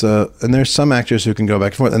 it's and there's some actors who can go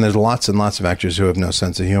back and forth, and there's lots and lots of actors who have no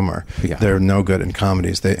sense of humor. Yeah. They're no good in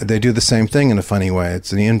comedies. They do the same thing in a funny way.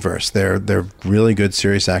 It's the inverse. They're really good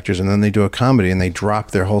serious actors, and then they do a comedy and they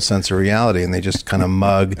drop their whole sense of reality and they just kind of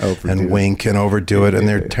mug and wink and overdo it, and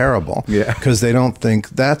they're terrible. Yeah, because they don't think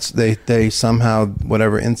they somehow,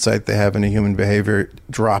 whatever insight they have into human behavior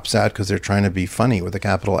drops out because they're trying to be funny with a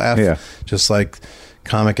capital F. Yeah. Just like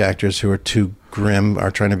comic actors who are too grim are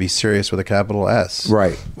trying to be serious with a capital S.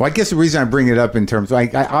 Right. Well, I guess the reason I bring it up in terms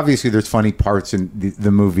of, obviously there's funny parts in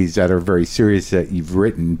the movies that are very serious that you've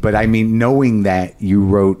written, but I mean, knowing that you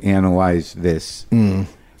wrote Analyze This,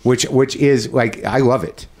 which is like, I love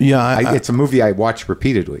it. Yeah. It's a movie I watch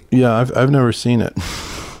repeatedly. Yeah, I've never seen it.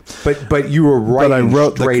 But you were writing I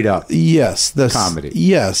wrote straight up. Yes. Comedy.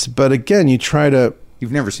 Yes. But again, you try to...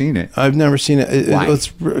 You've never seen it. I've never seen it. Why? It's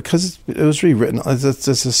because it was rewritten. It's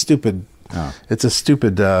a stupid... Oh. It's a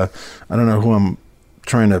stupid. I don't know who I'm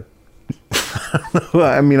trying to.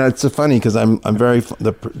 I mean, it's funny because I'm very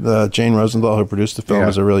the Jane Rosenthal who produced the film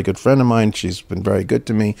is a really good friend of mine. She's been very good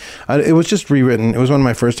to me. It was just rewritten. It was one of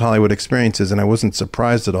my first Hollywood experiences, and I wasn't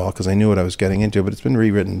surprised at all because I knew what I was getting into. But it's been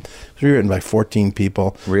rewritten. It's rewritten by 14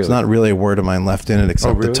 people. Really? It's not really a word of mine left in it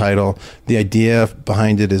except the title. The idea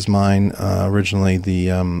behind it is mine originally. The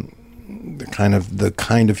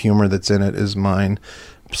kind of humor that's in it is mine.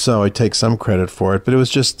 So I take some credit for it, but it was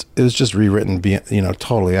just rewritten,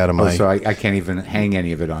 totally out of my. So I can't even hang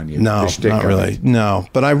any of it on you. No, not really. No,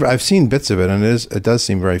 but I've seen bits of it, and it does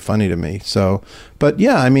seem very funny to me. So, but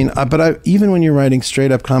yeah, I mean, even when you're writing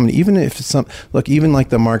straight up comedy, even if it's even like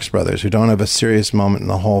the Marx Brothers, who don't have a serious moment in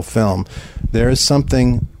the whole film, there is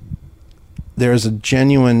a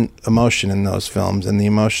genuine emotion in those films, and the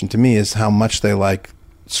emotion to me is how much they like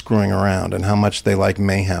screwing around and how much they like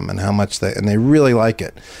mayhem and how much they really like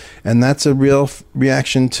it, and that's a real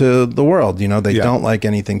reaction to the world. They don't like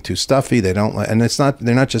anything too stuffy. They don't like, and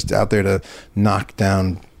they're not just out there to knock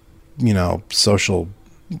down social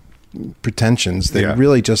pretensions. They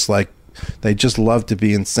really just love to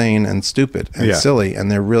be insane and stupid and silly, and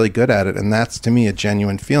they're really good at it. And that's, to me, a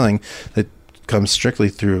genuine feeling that comes strictly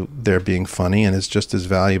through their being funny, and is just as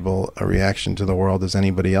valuable a reaction to the world as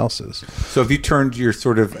anybody else's. So have you turned your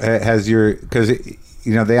sort of, because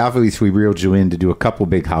they obviously reeled you in to do a couple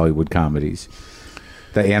big Hollywood comedies.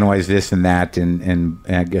 They Analyze This and that, and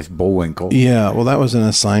I guess Bullwinkle. Yeah, well, that was an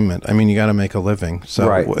assignment. I mean, you got to make a living. So,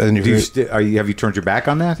 right. And have you turned your back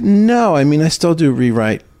on that? No, I mean, I still do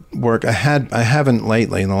rewrite work. I haven't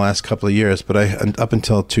lately in the last couple of years, but up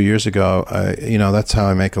until 2 years ago, that's how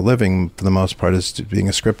I make a living for the most part, is being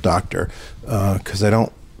a script doctor. Because I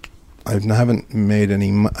haven't made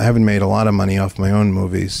a lot of money off my own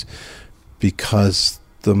movies, because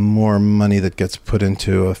the more money that gets put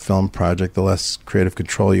into a film project, the less creative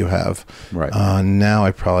control you have. Right. Now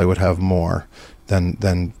I probably would have more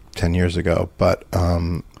than 10 years ago, but.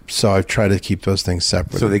 So I've tried to keep those things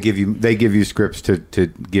separate. So they give you scripts to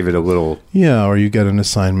give it a little, or you get an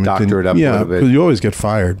assignment, doctor it up a little bit. Because you always get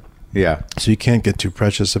fired. Yeah. So you can't get too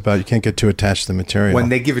precious about it. You can't get too attached to the material. When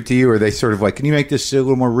they give it to you, are they sort of like, can you make this a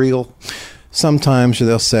little more real? Sometimes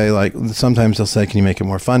they'll say, can you make it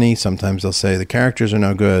more funny? Sometimes they'll say the characters are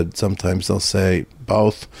no good. Sometimes they'll say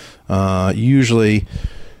both. Usually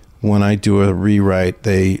when I do a rewrite,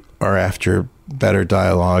 they are after better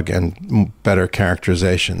dialogue and better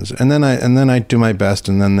characterizations, and then I do my best,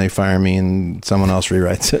 and then they fire me and someone else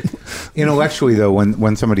rewrites it. Intellectually, though,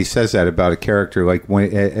 when somebody says that about a character, like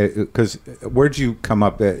because where'd you come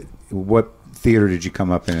up at? What theater did you come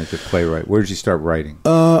up in as a playwright? Where did you start writing?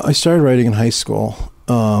 I started writing in high school.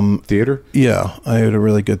 Theater? Yeah, I had a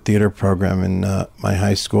really good theater program in my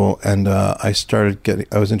high school, and I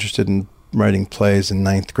was interested in writing plays in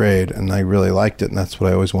 9th grade, and I really liked it, and that's what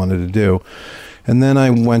I always wanted to do. And then I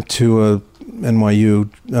went to NYU,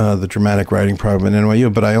 the dramatic writing program at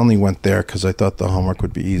NYU, but I only went there because I thought the homework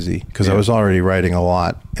would be easy, because I was already writing a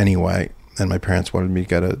lot anyway, and my parents wanted me to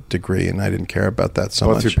get a degree, and I didn't care about that so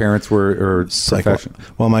much. Both your parents were professional?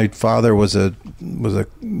 Well, my father was a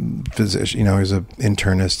physician. He was an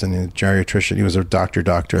internist and a geriatrician. He was a doctor.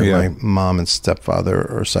 Yeah. My mom and stepfather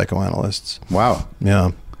are psychoanalysts. Wow.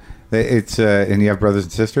 Yeah. It's and you have brothers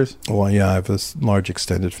and sisters? Well, yeah, I have a large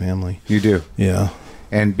extended family. You do? Yeah.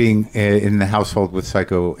 And being in the household with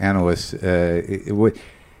psychoanalysts,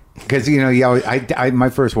 because my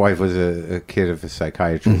first wife was a kid of a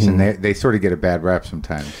psychiatrist, and they sort of get a bad rap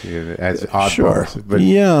sometimes as oddballs. Sure. But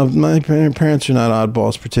yeah, my parents are not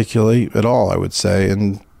oddballs particularly at all, I would say,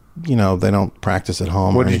 and they don't practice at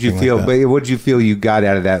home. What did you feel? But what did you feel you got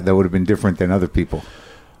out of that would have been different than other people?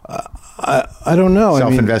 I don't know.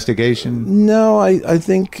 Self-investigation? No, I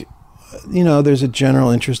think, there's a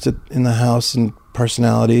general interest in the house and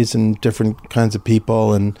personalities and different kinds of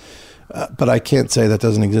people, and but I can't say that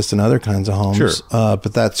doesn't exist in other kinds of homes. Sure.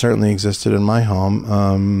 But that certainly existed in my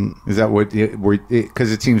home. Is that what?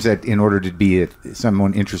 Because it seems that in order to be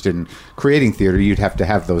someone interested in creating theater, you'd have to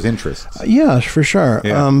have those interests. Yeah, for sure.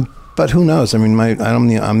 Yeah. But who knows? I mean, I'm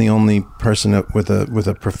the only person with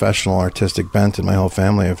a professional artistic bent in my whole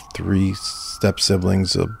family. I have 3 step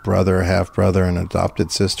siblings, a brother, a half brother, and an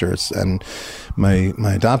adopted sister. And my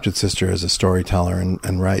adopted sister is a storyteller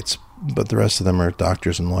and writes, but the rest of them are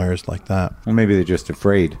doctors and lawyers like that. Well, maybe they're just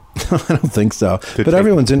afraid. I don't think so. But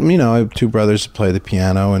everyone's in. I have 2 brothers who play the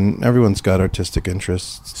piano, and everyone's got artistic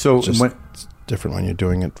interests. So it's different when you're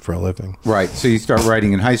doing it for a living. Right. So you start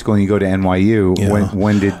writing in high school, and you go to NYU.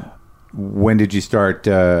 Yeah. When did you start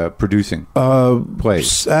producing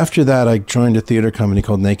plays? After that, I joined a theater company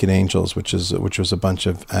called Naked Angels, which was a bunch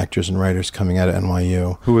of actors and writers coming out of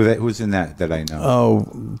NYU. Who's in that I know?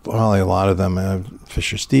 Oh, probably a lot of them.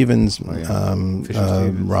 Fisher Stevens, Rob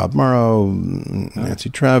Murrow, Nancy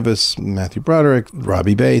Travis, Matthew Broderick,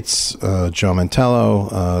 Robbie Bates, Joe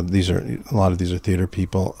Mantello. A lot of these are theater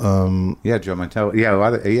people. Joe Mantello.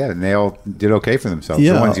 Yeah, and they all did okay for themselves.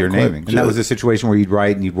 The ones you're naming. And that was a situation where you'd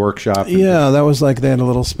write and you'd workshop. Yeah, that was like they had a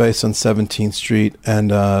little space on 17th Street, and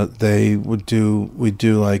we'd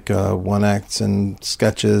do like one acts and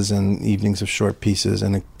sketches and evenings of short pieces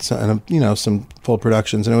and some full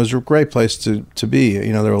productions, and it was a great place to be.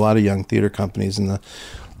 There were a lot of young theater companies in the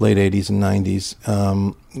late 80s and 90s,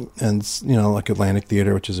 and like Atlantic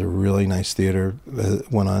Theater, which is a really nice theater,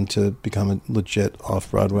 went on to become a legit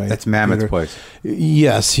off-Broadway. That's Mammoth theater. Place.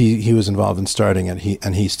 Yes, he was involved in starting it.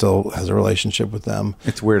 He still has a relationship with them.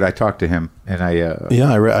 It's weird. I talked to him, and I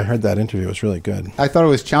heard that interview. It was really good. I thought it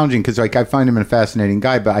was challenging because I find him a fascinating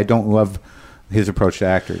guy, but I don't love his approach to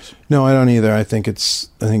actors. No, I don't either. I think it's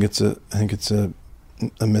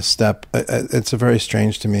a misstep. It's very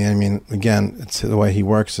strange to me. I mean, again, it's the way he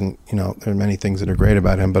works, and there are many things that are great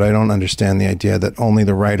about him, but I don't understand the idea that only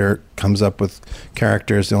the writer comes up with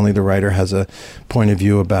characters, only the writer has a point of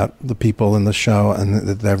view about the people in the show, and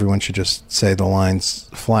that everyone should just say the lines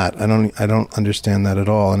flat. I don't understand that at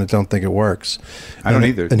all, and I don't think it works. I don't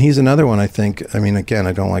either. And he's another one, I think. I mean, again,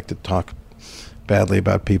 I don't like to talk badly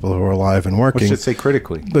about people who are alive and working. I should say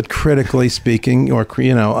critically. But critically speaking, or,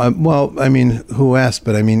 who asked?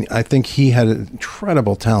 But I think he had an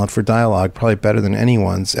incredible talent for dialogue, probably better than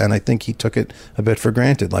anyone's, and I think he took it a bit for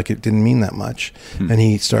granted, like it didn't mean that much. And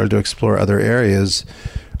he started to explore other areas,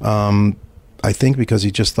 I think because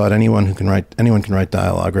he just thought anyone can write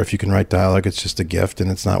dialogue, or if you can write dialogue, it's just a gift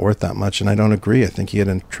and it's not worth that much. And I don't agree. I think he had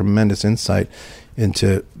a tremendous insight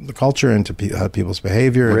into the culture, into people's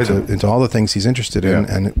behavior, into all the things he's interested in,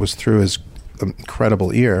 and it was through his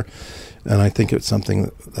incredible ear. And I think it's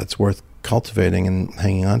something that's worth cultivating and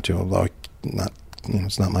hanging on to, although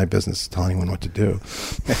it's not my business to tell anyone what to do.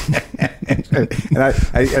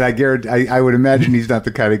 and I guarantee, I would imagine he's not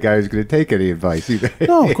the kind of guy who's going to take any advice either.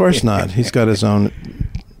 No, of course not. He's got his own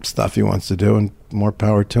stuff he wants to do, and more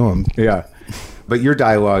power to him. Yeah. But your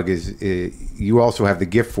dialogue you also have the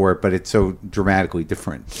gift for it, but it's so dramatically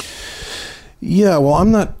different. Yeah, well,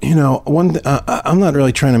 I'm not, I'm not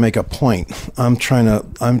really trying to make a point. I don't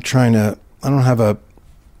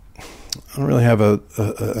really have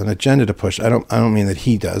an agenda to push. I don't mean that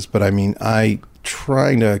he does, but I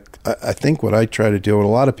think what I try to do, what a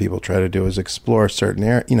lot of people try to do, is explore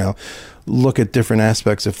certain look at different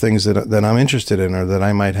aspects of things that I'm interested in, or that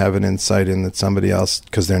I might have an insight in that somebody else,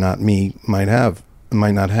 because they're not me, might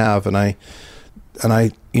not have. And I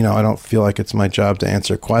don't feel like it's my job to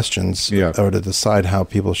answer questions or to decide how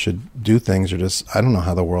people should do things, or just, I don't know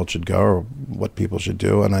how the world should go or what people should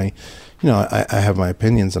do. And I have my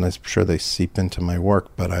opinions, and I'm sure they seep into my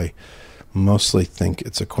work, but I mostly think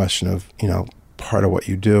it's a question of, part of what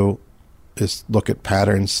you do is look at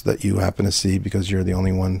patterns that you happen to see because you're the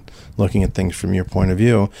only one looking at things from your point of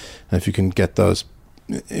view. And if you can get those,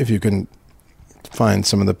 if you can find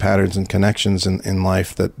some of the patterns and connections in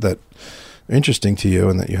life that are interesting to you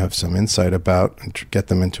and that you have some insight about, and get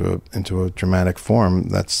them into a dramatic form,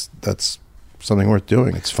 that's something worth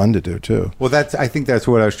doing. It's fun to do too. Well, I think that's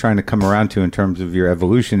what I was trying to come around to in terms of your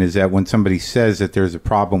evolution, is that when somebody says that there's a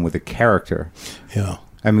problem with a character,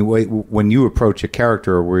 I mean, when you approach a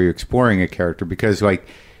character, or where you're exploring a character, because like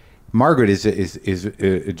Margaret is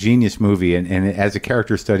a genius movie, and as a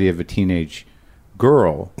character study of a teenage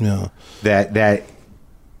girl, that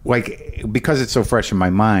like, because it's so fresh in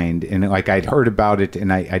my mind, and like I'd heard about it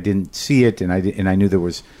and I didn't see it, and I knew there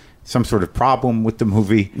was some sort of problem with the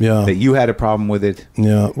movie, that you had a problem with it.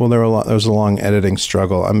 Yeah, well, there was a long editing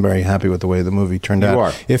struggle. I'm very happy with the way the movie turned out.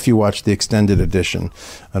 Are. If you watch the extended edition,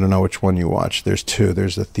 I don't know which one you watch. There's two.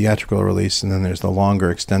 There's the theatrical release, and then there's the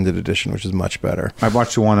longer extended edition, which is much better. I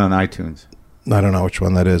watched the one on iTunes. I don't know which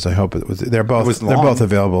one that is. I hope it was. They're both. They're both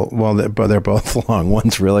available. Well, they're both long.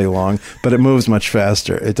 One's really long, but it moves much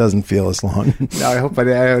faster. It doesn't feel as long. No, I hope I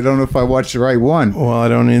don't know if I watched the right one. Well, I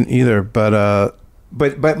don't either. But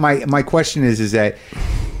my question is that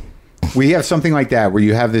we have something like that where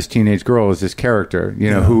you have this teenage girl as this character,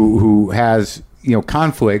 who has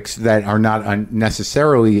conflicts that are not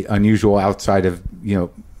necessarily unusual outside of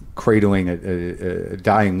cradling a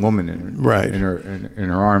dying woman in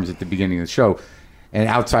her arms at the beginning of the show, and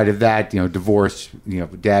outside of that, divorce,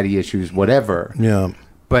 daddy issues, whatever. Yeah.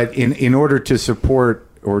 But in order to support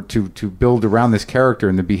or to build around this character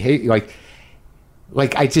and the behavior,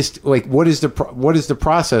 what is the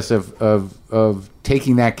process of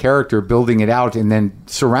taking that character, building it out, and then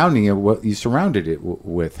surrounding it what you surrounded it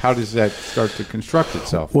with? How does that start to construct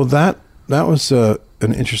itself? Well, that was an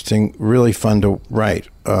interesting, really fun to write,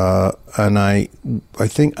 and I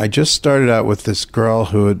think I just started out with this girl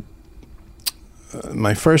who had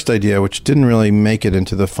my first idea, which didn't really make it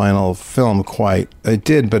into the final film quite. It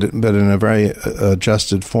did, but in a very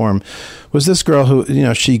adjusted form, was this girl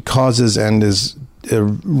who she causes and is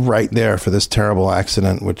right there for this terrible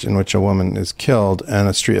accident in which a woman is killed, and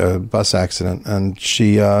a bus accident, and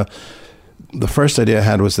she. The first idea I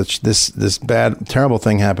had was that this bad, terrible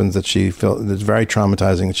thing happens that she feels that's very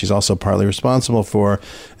traumatizing, that she's also partly responsible for,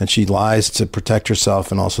 and she lies to protect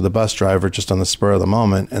herself and also the bus driver just on the spur of the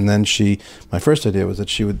moment. And then my first idea was that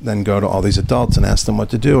she would then go to all these adults and ask them what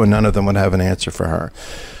to do, and none of them would have an answer for her.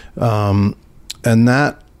 And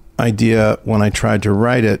that idea, when I tried to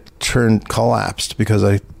write it, collapsed because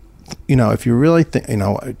if you really think,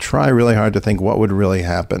 I try really hard to think what would really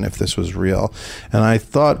happen if this was real. And I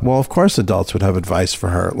thought, well, of course adults would have advice for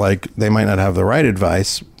her. Like, they might not have the right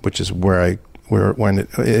advice, which is when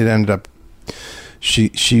it ended up,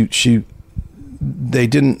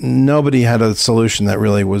 nobody had a solution that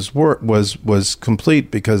really was complete,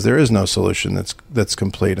 because there is no solution that's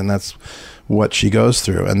complete. And that's what she goes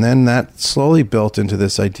through. And then that slowly built into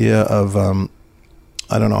this idea of, I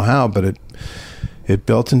don't know how, but it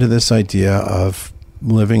built into this idea of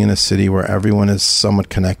living in a city where everyone is somewhat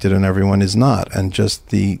connected and everyone is not. And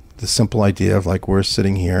just the simple idea of, like, we're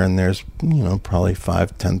sitting here and there's, probably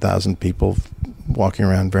 5,000-10,000 people walking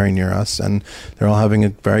around very near us, and they're all having a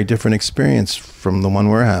very different experience from the one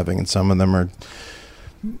we're having. And some of them are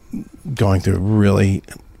going through really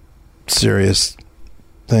serious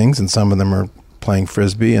things, and some of them are playing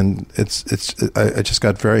frisbee, and I just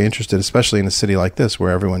got very interested, especially in a city like this where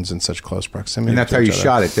everyone's in such close proximity. And that's how you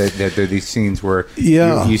shot it. There are these scenes where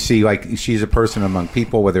you see, like, she's a person among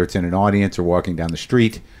people, whether it's in an audience or walking down the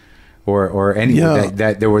street, or anything.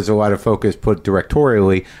 That there was a lot of focus put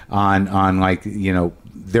directorially on like,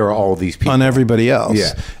 there are all these people on everybody else.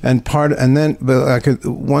 Yeah.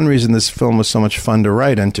 One reason this film was so much fun to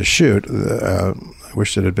write and to shoot. I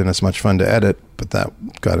wish it had been as much fun to edit, but that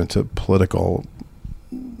got into political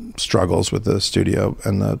struggles with the studio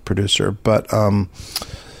and the producer. But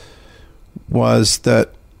was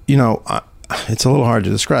that, it's a little hard to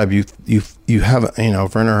describe. You have,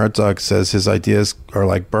 Werner Herzog says his ideas are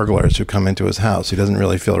like burglars who come into his house. He doesn't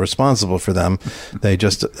really feel responsible for them. They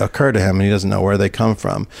just occur to him, and he doesn't know where they come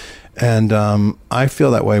from. And I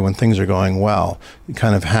feel that way when things are going well. You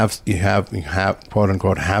kind of have quote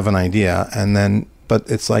unquote have an idea, and then, but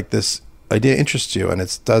it's like this idea interests you, and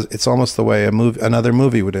it's almost the way another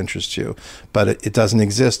movie would interest you, but it doesn't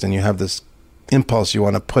exist, and you have this impulse. You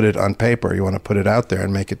want to put it on paper. You want to put it out there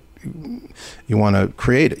and make it. You want to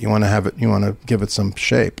create it. You want to have it. You want to give it some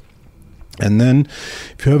shape. And then,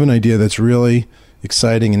 if you have an idea that's really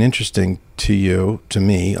exciting and interesting to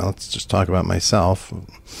me, let's just talk about myself.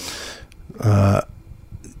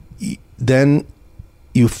 Then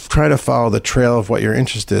you try to follow the trail of what your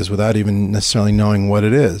interest is without even necessarily knowing what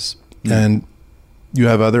it is. Mm-hmm. And you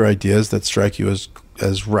have other ideas that strike you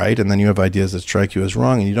as right, and then you have ideas that strike you as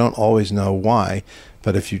wrong, and you don't always know why.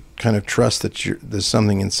 But if you kind of trust that there's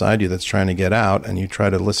something inside you that's trying to get out, and you try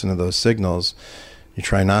to listen to those signals, you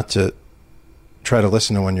try not to try to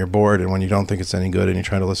listen to when you're bored and when you don't think it's any good, and you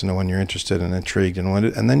try to listen to when you're interested and intrigued,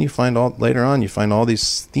 and then you find later on all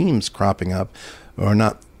these themes cropping up, or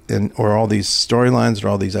all these storylines or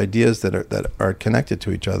all these ideas that are connected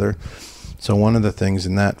to each other. So one of the things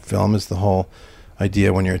in that film is the whole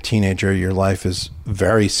idea, when you're a teenager, your life is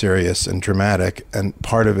very serious and dramatic, and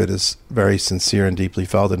part of it is very sincere and deeply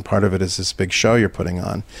felt, and part of it is this big show you're putting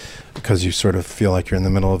on, because you sort of feel like you're in the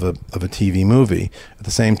middle of a TV movie. At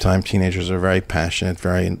the same time, teenagers are very passionate,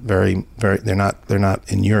 very, very, very. They're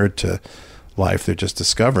not inured to life. They're just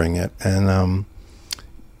discovering it, and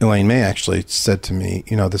Elaine May actually said to me,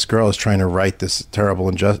 this girl is trying to right this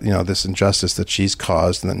terrible this injustice that she's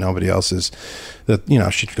caused and that nobody else is, that,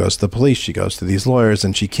 she goes to the police, she goes to these lawyers,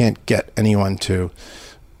 and she can't get anyone to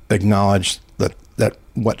acknowledge that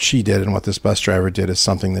what she did and what this bus driver did is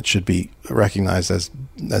something that should be recognized as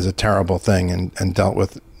a terrible thing and dealt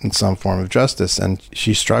with in some form of justice. And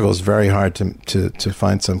she struggles very hard to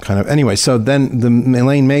find some kind of, anyway. So then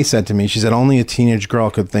Elaine May said to me, she said, only a teenage girl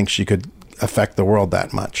could think she could affect the world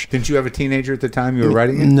that much. Didn't you have a teenager at the time you were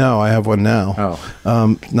writing it? No, I have one now.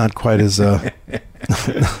 Oh, not quite as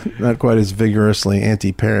not quite as vigorously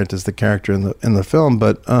anti-parent as the character in the film,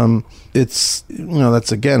 but it's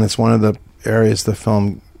it's one of the areas the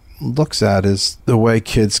film looks at is the way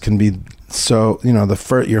kids can be. So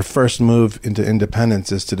your first move into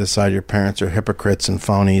independence is to decide your parents are hypocrites and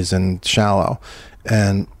phonies and shallow,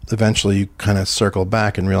 and eventually you kind of circle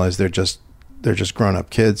back and realize they're just grown-up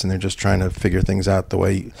kids, and they're just trying to figure things out the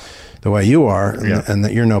way you are, and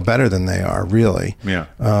that you're no better than they are, really. Yeah.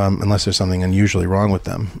 Unless there's something unusually wrong with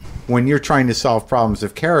them. When you're trying to solve problems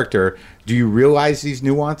of character, do you realize these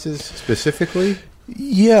nuances specifically?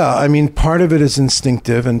 Yeah, I mean, part of it is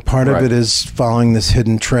instinctive, and part of it is following this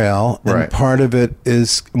hidden trail, and part of it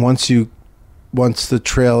is once the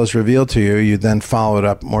trail is revealed to you, you then follow it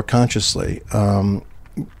up more consciously.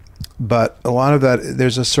 But a lot of that,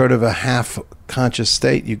 there's a sort of a half-conscious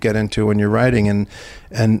state you get into when you're writing,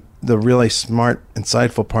 and the really smart,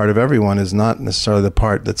 insightful part of everyone is not necessarily the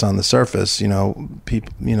part that's on the surface.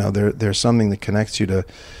 People, there's something that connects you to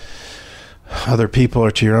other people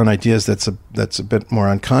or to your own ideas that's a bit more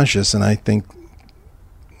unconscious. And I think,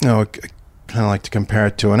 I kind of like to compare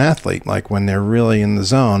it to an athlete. Like when they're really in the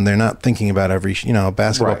zone, they're not thinking about every, a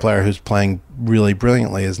basketball player who's playing really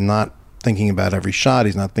brilliantly is not thinking about every shot.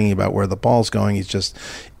 He's not thinking about where the ball's going. He's just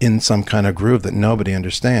in some kind of groove that nobody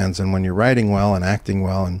understands. And when you're writing well and acting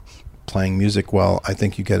well and playing music well, I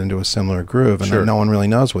think you get into a similar groove, and no one really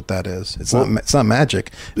knows what that is. It's not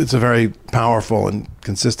magic. It's a very powerful and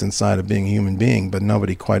consistent side of being a human being, but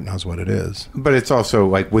nobody quite knows what it is. But it's also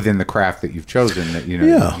like within the craft that you've chosen that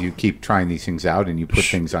you keep trying these things out, and you put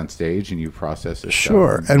things on stage and you process it.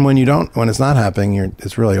 Sure. And when it's not happening,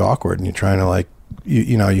 it's really awkward, and you're trying to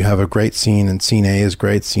you have a great scene, and scene A is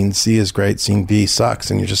great, scene C is great, scene B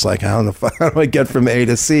sucks, and you're just like, how do I get from A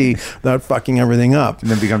to C without fucking everything up?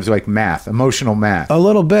 And then it becomes like math, emotional math. A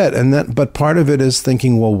little bit, but part of it is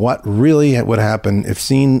thinking, well, what really would happen if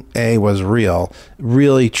scene A was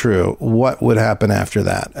really true? What would happen after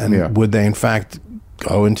that? And would they in fact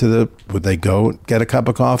would they go get a cup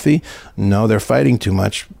of coffee? No, they're fighting too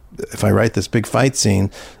much. If I write this big fight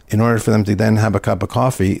scene, in order for them to then have a cup of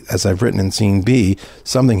coffee, as I've written in scene B,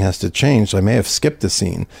 something has to change. So I may have skipped a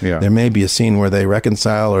scene. Yeah. There may be a scene where they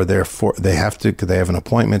reconcile, or they have an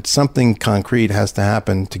appointment. Something concrete has to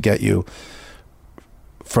happen to get you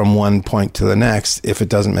from one point to the next if it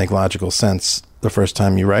doesn't make logical sense the first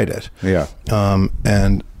time you write it. Yeah.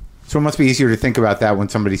 And so it must be easier to think about that when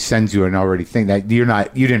somebody sends you an already thing that you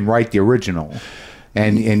didn't write the original.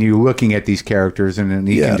 And you're looking at these characters, and then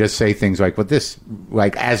you can just say things like, "Well, this,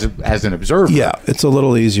 like as an observer." Yeah, it's a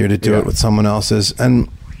little easier to do it with someone else's, and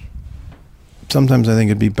sometimes I think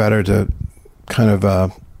it'd be better to kind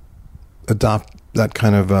of adopt that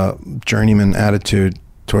kind of journeyman attitude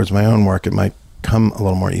towards my own work. It might come a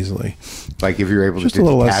little more easily. Like if you're able just to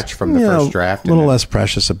detach from the first draft, a little less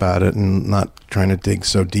precious about it, and not trying to dig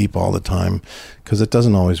so deep all the time, because it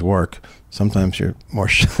doesn't always work. Sometimes your more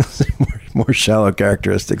shallow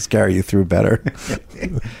characteristics carry you through better.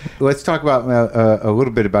 Let's talk about a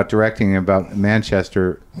little bit about directing, about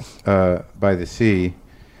Manchester by the Sea.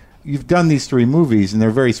 You've done these 3 movies, and they're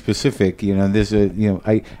very specific. There's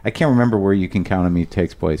I can't remember where You Can Count on Me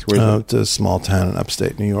takes place. It's a small town in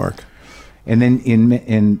upstate New York. And then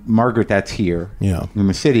in Margaret, that's here, in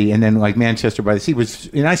the city. And then like Manchester by the Sea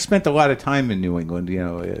and I spent a lot of time in New England.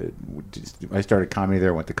 I started comedy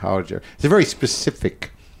there, went to college there. It's a very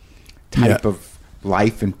specific type of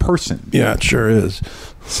life and person. Yeah, it sure is.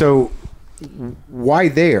 So why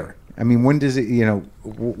there? I mean, when does it,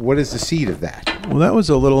 what is the seed of that? Well, that was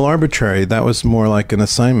a little arbitrary. That was more like an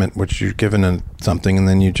assignment, which you're given something, and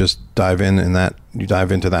then you just dive into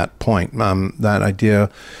that point.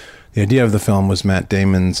 The idea of the film was Matt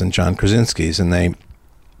Damon's and John Krasinski's, and they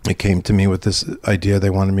came to me with this idea. They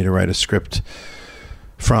wanted me to write a script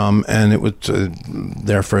from, and it was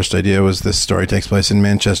their first idea was this story takes place in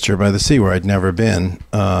Manchester by the Sea, where I'd never been.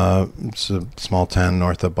 It's a small town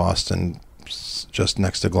north of Boston, just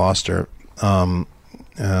next to Gloucester.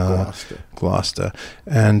 Gloucester.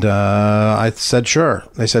 And I said, sure.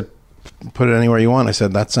 They said, put it anywhere you want. I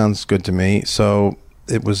said, that sounds good to me. So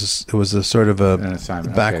it was a sort of an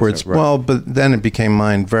assignment. backwards. Okay, so, right. Well, but then it became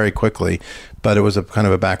mine very quickly. But it was a kind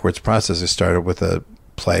of a backwards process. I started with a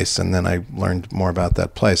place, and then I learned more about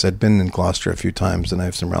that place. I'd been in Gloucester a few times, and I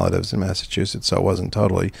have some relatives in Massachusetts, so it wasn't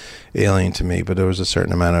totally alien to me, but there was a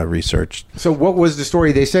certain amount of research. So what was the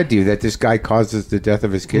story they said to you, that this guy causes the death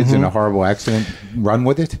of his kids in a horrible accident? Run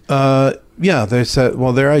with it? Yeah, they said,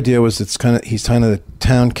 well, their idea was he's kind of the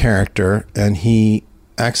town character, and he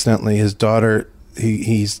accidentally, his daughter,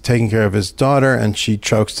 he's taking care of his daughter, and she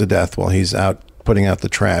chokes to death while he's out putting out the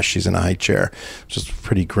trash. She's in a high chair, which is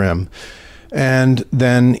pretty grim. And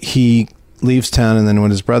then he leaves town, and then when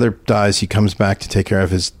his brother dies, he comes back to take care of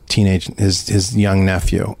his his young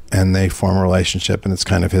nephew, and they form a relationship, and it's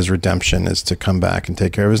kind of his redemption is to come back and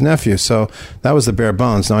take care of his nephew. So that was the bare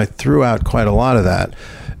bones. Now, I threw out quite a lot of that,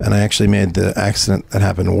 and I actually made the accident that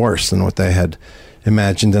happened worse than what they had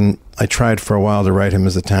imagined, and I tried for a while to write him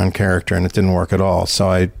as a town character, and it didn't work at all. So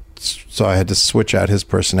I had to switch out his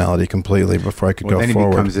personality completely before I could go then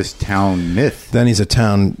forward. Then he becomes this town myth. Then he's a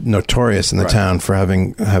town notorious in the town for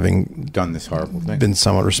having done this horrible thing. Been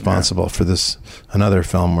somewhat responsible for this, another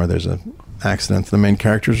film where there's an accident the main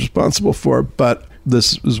character is responsible for, but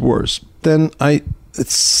this is worse. Then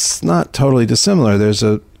it's not totally dissimilar. There's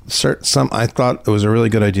I thought it was a really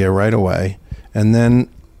good idea right away, and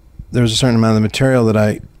then there was a certain amount of the material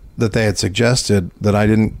that they had suggested that I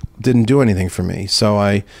didn't do anything for me.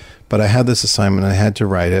 But I had this assignment, I had to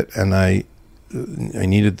write it, and I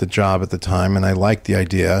needed the job at the time, and I liked the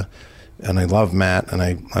idea, and I love Matt, and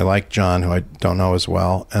I like John, who I don't know as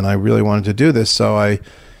well, and I really wanted to do this, so I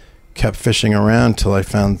kept fishing around till I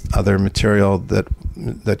found other material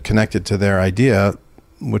that connected to their idea,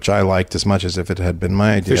 which I liked as much as if it had been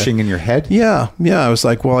my idea. Fishing in your head? Yeah. I was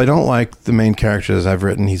like, well, I don't like the main character as I've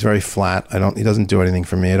written. He's very flat. He doesn't do anything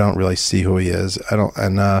for me. I don't really see who he is.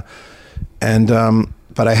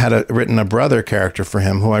 But I had written a brother character for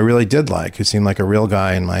him who I really did like, who seemed like a real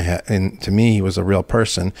guy in my head. And to me, he was a real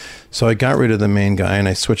person. So I got rid of the main guy and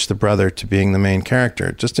I switched the brother to being the main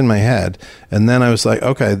character, just in my head. And then I was like,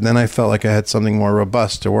 okay, then I felt like I had something more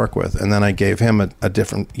robust to work with. And then I gave him a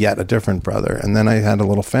different brother. And then I had a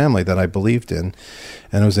little family that I believed in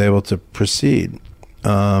and was able to proceed.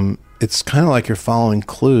 It's kind of like you're following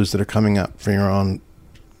clues that are coming up from your own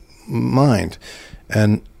mind.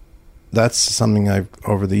 And that's something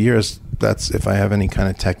over the years, that's, if I have any kind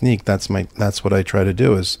of technique, that's what I try to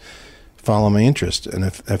do, is follow my interest. And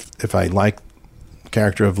if I like the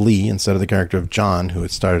character of Lee instead of the character of John, who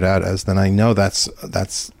it started out as, then I know that's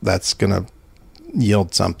going to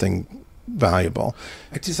yield something valuable.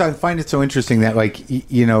 I find it so interesting that, like,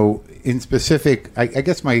 in specific, I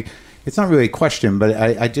guess it's not really a question, but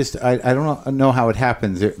I don't know how it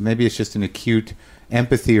happens. Maybe it's just an acute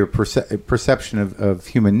empathy or perception of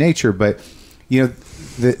human nature, but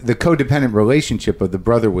the codependent relationship of the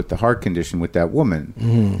brother with the heart condition with that woman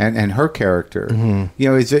and her character,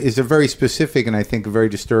 is a very specific and I think a very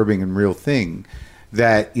disturbing and real thing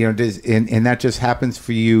that and that just happens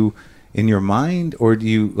for you in your mind, or do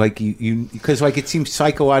you because it seems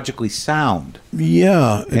psychologically sound?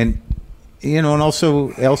 Yeah, and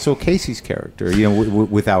also Casey's character,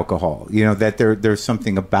 with alcohol, that there's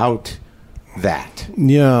something about that.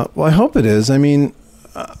 Yeah, well, I hope it is. I mean,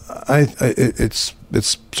 it's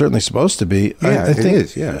certainly supposed to be. Yeah, I think it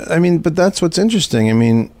is. Yeah, I mean, but that's what's interesting. I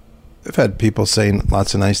mean, I've had people say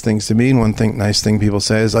lots of nice things to me, and one nice thing people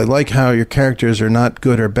say is, "I like how your characters are not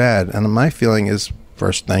good or bad." And my feeling is,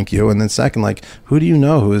 first, thank you, and then second, like, who do you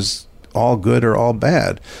know who is all good or all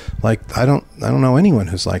bad? Like, I don't know anyone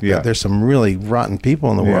who's like that. There's some really rotten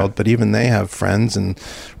people in the world, but even they have friends and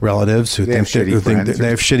relatives who think they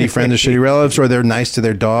have shitty friends or shitty relatives, or they're nice to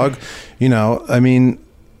their dog. I mean,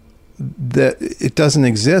 it doesn't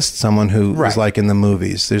exist someone who is like in the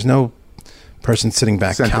movies. There's no person sitting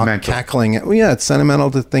back cackling. It's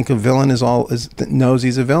sentimental to think a villain knows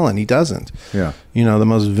he's a villain. He doesn't. Yeah. The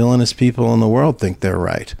most villainous people in the world think they're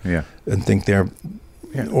right. Yeah. And think they're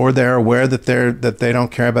or they're aware that they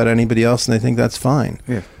don't care about anybody else, and they think that's fine.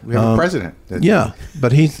 Yeah, we have a president.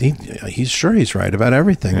 But he's sure he's right about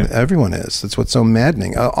everything. Yeah. Everyone is. That's what's so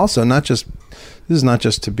maddening. Also, this is not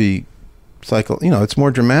just to be it's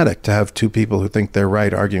more dramatic to have two people who think they're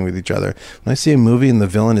right arguing with each other. When I see a movie and the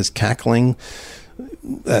villain is cackling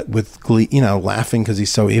with glee, laughing because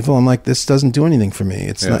he's so evil, I'm like, this doesn't do anything for me.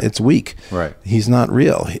 It's weak. Right. He's not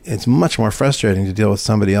real. It's much more frustrating to deal with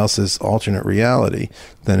somebody else's alternate reality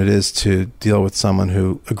than it is to deal with someone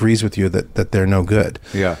who agrees with you that they're no good.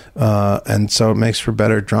 Yeah. And so it makes for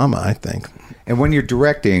better drama, I think. And when you're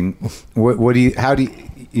directing, how do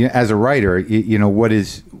you as a writer,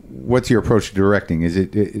 what's your approach to directing? Is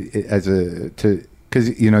it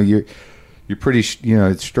because you're pretty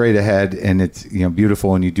it's straight ahead, and it's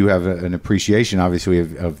beautiful, and you do have an appreciation obviously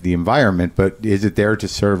of the environment, but is it there to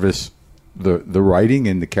service the writing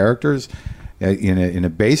and the characters in a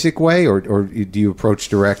basic way, or do you approach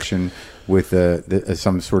direction with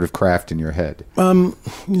some sort of craft in your head?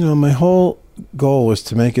 My whole goal was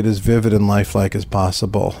to make it as vivid and lifelike as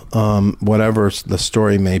possible. Whatever the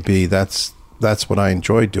story may be, that's what I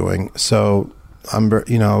enjoy doing. So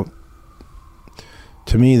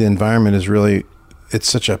to me, the environment is really, it's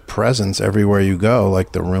such a presence everywhere you go,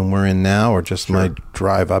 like the room we're in now, or just my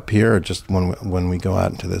drive up here, or just when we go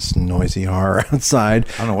out into this noisy horror outside.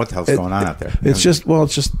 I don't know what the hell's going on out there. It's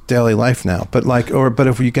just daily life now. But but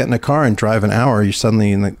if you get in a car and drive an hour, you're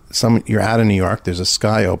suddenly you're out of New York. There's a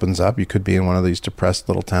sky opens up. You could be in one of these depressed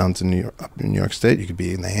little towns in New York State. You could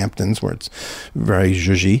be in the Hamptons, where it's very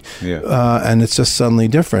zhuzhy, and it's just suddenly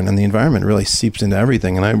different. And the environment really seeps into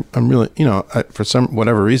everything. And I'm really, for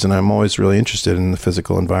whatever reason, I'm always really interested in the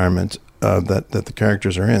physical environment that the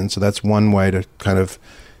characters are in. So that's one way to kind of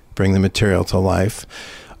bring the material to life.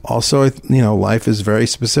 Also, life is very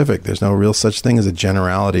specific. There's no real such thing as a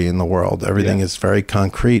generality in the world. Everything is very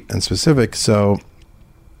concrete and specific. So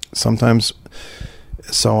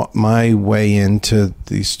my way into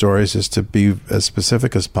these stories is to be as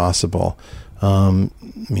specific as possible.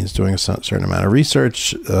 Means doing a certain amount of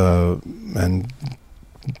research and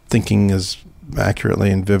thinking as accurately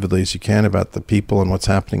and vividly as you can about the people and what's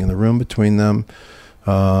happening in the room between them.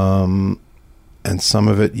 And some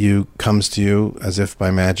of it comes to you as if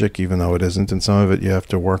by magic, even though it isn't. And some of it you have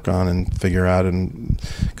to work on and figure out and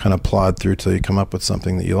kind of plod through till you come up with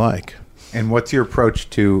something that you like. And what's your approach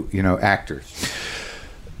to, actors?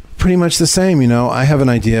 Pretty much the same. I have an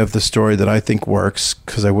idea of the story that I think works,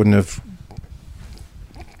 because I wouldn't have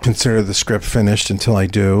considered the script finished until I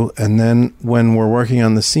do. And then when we're working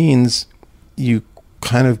on the scenes, you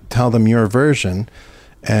kind of tell them your version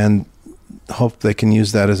and hope they can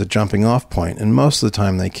use that as a jumping off point. And most of the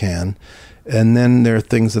time they can. And then there are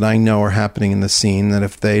things that I know are happening in the scene that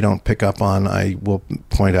if they don't pick up on, I will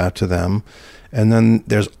point out to them. And then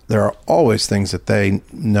there are always things that they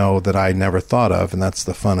know that I never thought of. And that's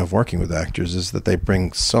the fun of working with actors, is that they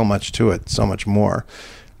bring so much to it, so much more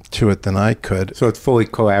to it than I could. So it's fully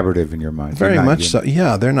collaborative in your mind. Very much so.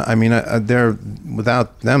 Yeah, they're not. I mean, they're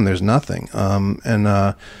without them, there's nothing.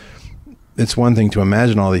 It's one thing to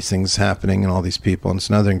imagine all these things happening and all these people, and it's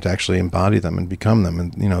another thing to actually embody them and become them.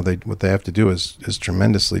 And what they have to do is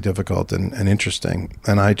tremendously difficult and interesting.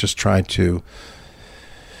 And I just try to,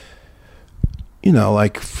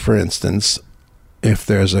 like for instance, if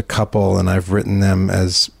there's a couple and I've written them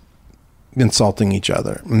as insulting each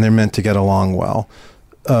other and they're meant to get along well.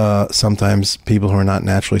 Sometimes people who are not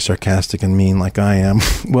naturally sarcastic and mean like I am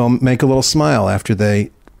will make a little smile after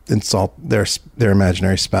they insult their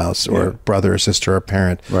imaginary spouse or brother or sister or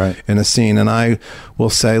parent in a scene, and I will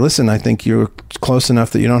say, "Listen, I think you're close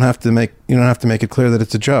enough that you don't have to make it clear that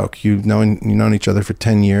it's a joke. You've known each other for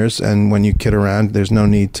 10 years, and when you kid around, there's no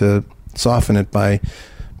need to soften it by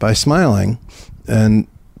smiling." And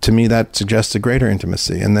to me, that suggests a greater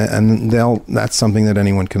intimacy, and that's something that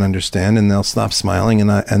anyone can understand, and they'll stop smiling,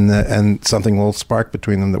 and something will spark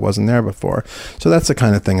between them that wasn't there before. So that's the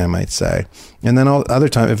kind of thing I might say. And then all other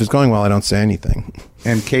time, if it's going well, I don't say anything.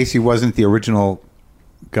 And Casey wasn't the original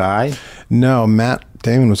guy? No, Matt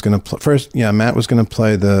Damon was going to play first. Yeah, Matt was going to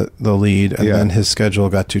play the lead, and then his schedule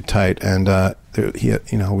got too tight, and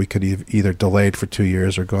we could have either delayed for 2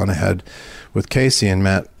 years or gone ahead with Casey. And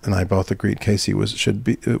Matt and I both agreed Casey was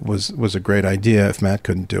a great idea if Matt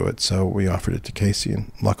couldn't do it. So we offered it to Casey,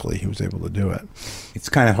 and luckily he was able to do it. It's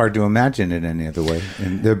kind of hard to imagine it any other way,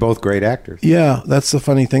 and they're both great actors. Yeah, that's the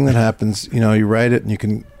funny thing that happens. You write it and you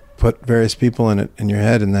can put various people in it in your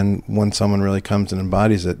head, and then when someone really comes and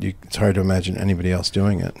embodies it, it's hard to imagine anybody else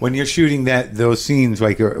doing it. When you're shooting those scenes,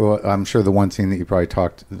 like I'm sure the one scene that you probably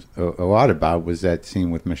talked a lot about was that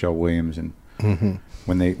scene with Michelle Williams, and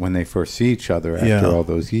when they first see each other after all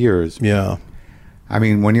those years. Yeah, I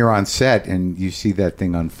mean, when you're on set and you see that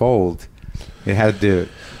thing unfold, it had to.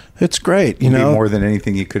 It's great, be more than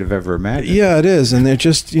anything you could have ever imagined. Yeah, it is, and they're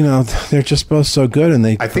just, they're just both so good, and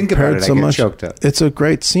I think about it, so I get much. Choked up. It's a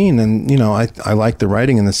great scene, and I like the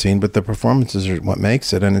writing in the scene, but the performances are what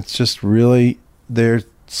makes it, and it's just really they're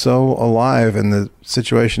so alive, and the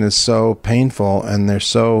situation is so painful, and they're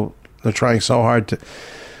trying so hard to.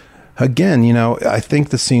 again, I think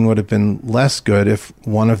the scene would have been less good if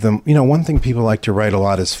one of them, one thing people like to write a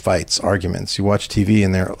lot is fights, arguments. You watch TV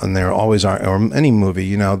and they're always, or any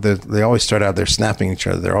movie, they always start out, they're snapping each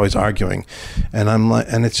other, they're always arguing,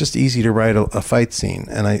 and it's just easy to write a fight scene,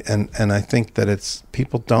 and I think that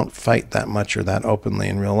people don't fight that much or that openly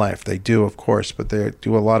in real life. They do, of course, but they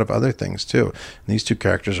do a lot of other things too. And these two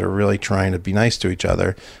characters are really trying to be nice to each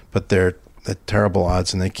other, but they're at terrible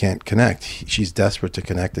odds and they can't connect. She's desperate to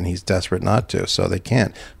connect and he's desperate not to, so they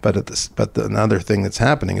can't. But another thing that's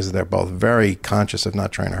happening is that they're both very conscious of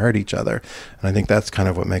not trying to hurt each other, and I think that's kind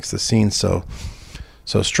of what makes the scene so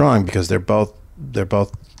strong, because they're both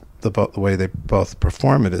the way they both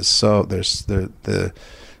perform it is so there's the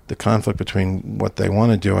conflict between what they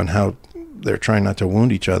want to do and how they're trying not to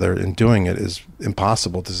wound each other in doing it is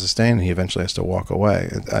impossible to sustain, and he eventually has to walk away.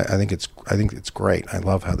 I think it's great. I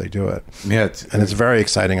love how they do it. Yeah, it's very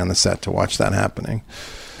exciting on the set to watch that happening.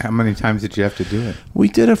 How many times did you have to do it? We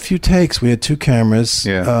did a few takes. We had 2 cameras.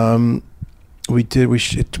 Yeah.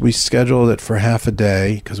 We scheduled it for half a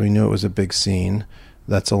day because we knew it was a big scene.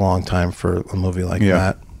 That's a long time for a movie like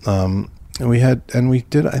that. And we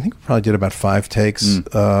did. I think we probably did about 5 takes.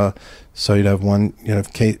 So you'd have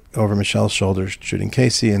Kate over Michelle's shoulders shooting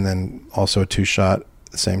Casey, and then also a 2-shot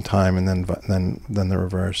at the same time, and then the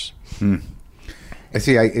reverse. I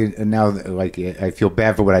see. I feel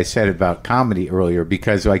bad for what I said about comedy earlier,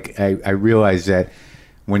 because I realize that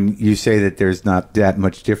when you say that there's not that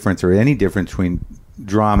much difference or any difference between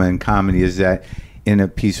drama and comedy, is that in a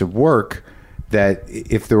piece of work, that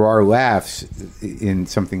if there are laughs in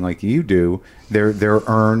something like you do, they're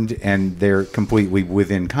earned and they're completely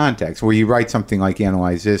within context. Where you write something like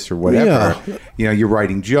Analyze This or whatever, you're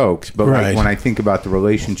writing jokes. But like when I think about the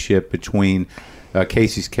relationship between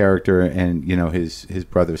Casey's character and his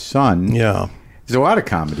brother's son, there's a lot of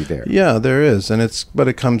comedy there. Yeah, there is, and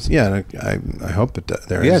it comes. Yeah, I hope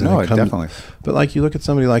there is. Yeah, no, definitely. But like you look at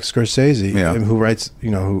somebody like Scorsese, who writes,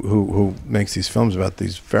 who makes these films about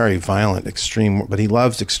these very violent, extreme, but he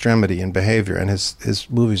loves extremity and behavior, and his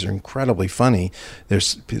movies are incredibly funny.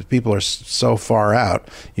 People are so far out,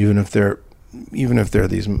 even if they're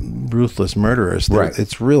these ruthless murderers,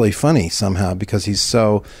 it's really funny somehow because he's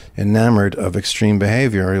so enamored of extreme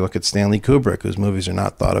behavior. Or you look at Stanley Kubrick, whose movies are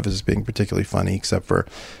not thought of as being particularly funny, except for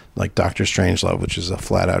like Dr. Strangelove, which is a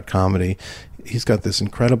flat-out comedy. He's got this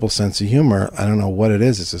incredible sense of humor. I don't know what it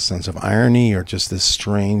is. It's a sense of irony or just this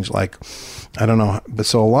strange, I don't know. But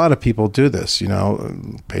so a lot of people do this,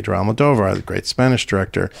 Pedro Almodovar, the great Spanish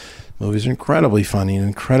director. Movies are incredibly funny and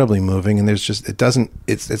incredibly moving, and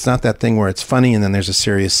it's not that thing where it's funny and then there's a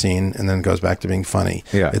serious scene and then it goes back to being funny.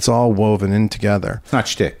 Yeah. It's all woven in together. It's not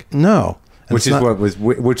shtick. No.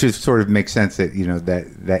 Which is sort of makes sense that,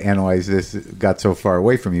 that Analyze This got so far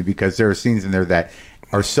away from you, because there are scenes in there that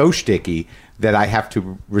are so shticky that I have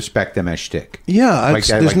to respect them as shtick. Yeah.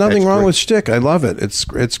 There's nothing wrong with shtick. I love it.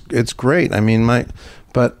 It's great. I mean, look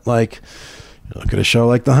at a show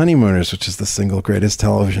like The Honeymooners, which is the single greatest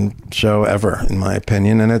television show ever, in my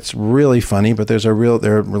opinion, and it's really funny. But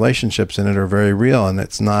their relationships in it are very real, and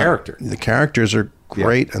it's not character. The characters are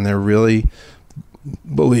great, and they're really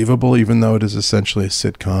believable, even though it is essentially a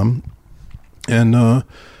sitcom. And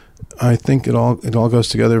I think it all goes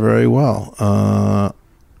together very well.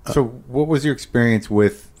 So, what was your experience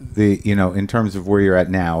with in terms of where you're at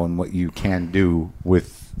now and what you can do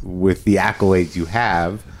with the accolades you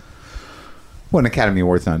have? Well, an Academy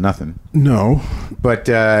Award's not nothing. No. But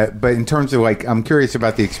in terms of I'm curious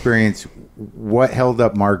about the experience. What held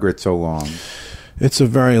up Margaret so long? It's a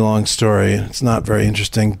very long story. It's not very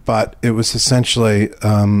interesting, but it was essentially,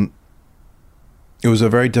 it was a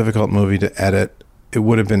very difficult movie to edit. It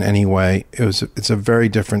would have been anyway. It's a very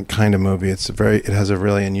different kind of movie. It has a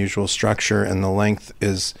really unusual structure, and the length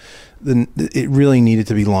is, it really needed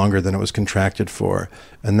to be longer than it was contracted for,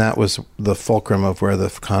 and that was the fulcrum of where the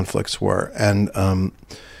conflicts were. And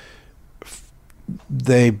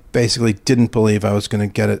they basically didn't believe I was going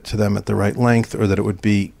to get it to them at the right length, or that it would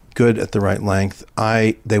be good at the right length.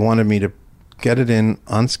 They wanted me to get it in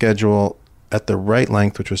on schedule at the right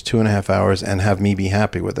length, which was 2.5 hours, and have me be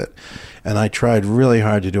happy with it. And I tried really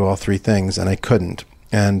hard to do all 3 things, and I couldn't.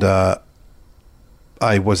 And I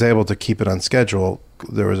was able to keep it on schedule.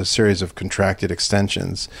 There was a series of contracted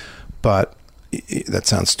extensions, but that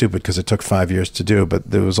sounds stupid because it took 5 years to do, but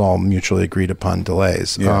it was all mutually agreed upon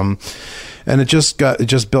delays. Yeah. And it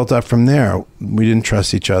just built up from there. We didn't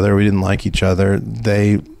trust each other. We didn't like each other.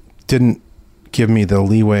 They didn't give me the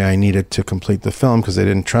leeway I needed to complete the film because they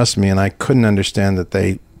didn't trust me, and I couldn't understand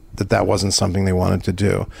that wasn't something they wanted to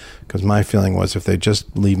do, because my feeling was if they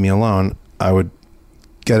just leave me alone, I would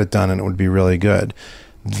get it done and it would be really good.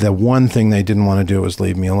 The one thing they didn't want to do was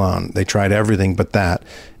leave me alone. They tried everything but that.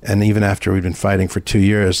 And even after we'd been fighting for 2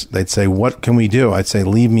 years, they'd say, what can we do? I'd say,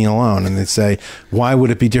 leave me alone. And they'd say, why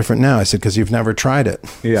would it be different now? I said, because you've never tried it.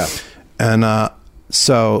 Yeah. And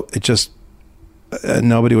so it just,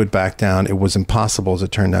 nobody would back down. It was impossible, as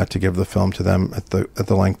it turned out, to give the film to them at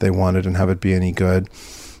the length they wanted and have it be any good.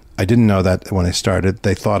 I didn't know that when I started.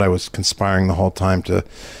 They thought I was conspiring the whole time to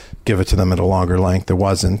give it to them at a longer length. It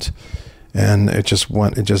wasn't. And it just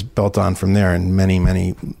built on from there. And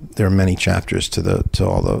there are many chapters to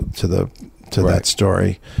that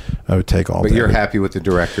story. I would take all. But you're happy with the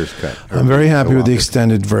director's cut? I'm very happy with the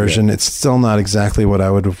extended version. Yeah. It's still not exactly what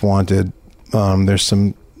I would have wanted. There's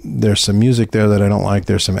some music there that I don't like.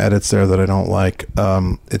 There's some edits there that I don't like.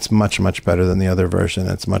 It's much, much better than the other version.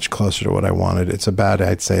 It's much closer to what I wanted. It's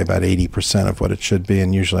I'd say about 80% of what it should be.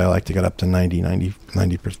 And usually I like to get up to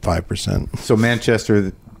 95%. So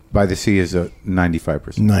Manchester by the Sea is a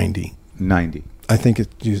 95%. 90. I think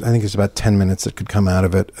it's about 10 minutes that could come out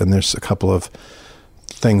of it. And there's a couple of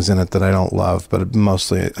things in it that I don't love, but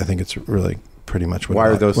mostly I think it's really pretty much what. Why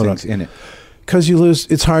are those things in it? Because you lose.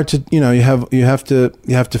 It's hard to, you have to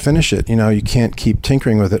finish it. You can't keep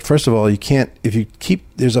tinkering with it. First of all, you can't, if you keep,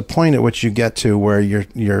 there's a point at which you get to where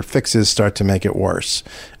your fixes start to make it worse,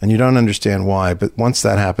 and you don't understand why. But once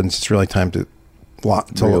that happens, it's really time to lock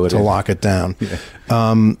it down. Yeah.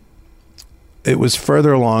 It was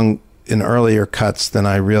further along in earlier cuts than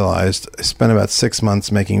I realized. I spent about 6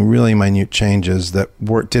 months making really minute changes that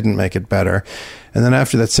didn't make it better. And then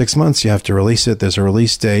after that 6 months, you have to release it. There's a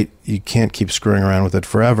release date. You can't keep screwing around with it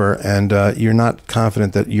forever. And you're not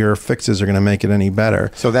confident that your fixes are going to make it any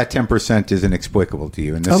better. So that 10% is inexplicable to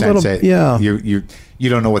you in the sense that you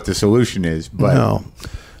don't know what the solution is. But no.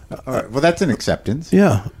 All right. Well, that's an acceptance.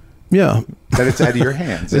 Yeah. Yeah. That it's out of your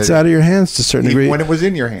hands. It's out of your hands to a certain degree. When it was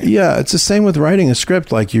in your hands. Yeah. It's the same with writing a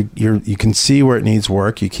script. Like you can see where it needs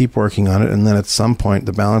work. You keep working on it. And then at some point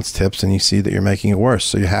the balance tips and you see that you're making it worse.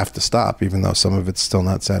 So you have to stop, even though some of it's still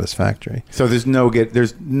not satisfactory. So there's no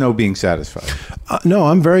being satisfied. No,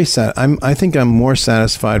 I'm very sad. I think I'm more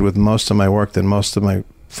satisfied with most of my work than most of my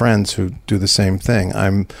friends who do the same thing.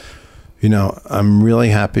 I'm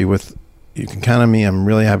really happy with, You Can Count on Me. I'm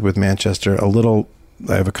really happy with Manchester.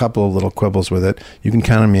 I have a couple of little quibbles with it. You Can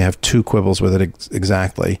Count on Me. I have 2 quibbles with it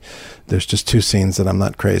exactly. There's just 2 scenes that I'm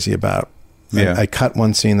not crazy about. Yeah. I cut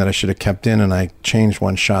one scene that I should have kept in, and I changed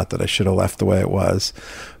one shot that I should have left the way it was.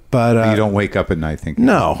 But you don't wake up at night thinking.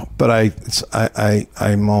 No, but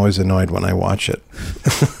I'm always annoyed when I watch it.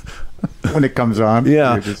 When it comes on.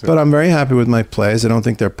 Yeah, but I'm very happy with my plays. I don't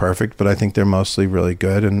think they're perfect, but I think they're mostly really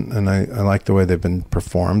good, and I like the way they've been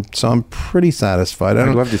performed. So I'm pretty satisfied.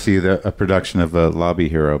 I'd love to see a production of Lobby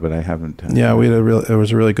Hero, but I haven't. Yeah, it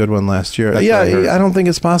was a really good one last year. I don't think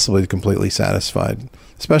it's possible to be completely satisfied,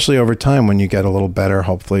 especially over time when you get a little better,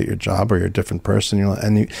 hopefully, at your job or you're a different person.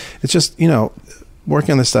 It's just,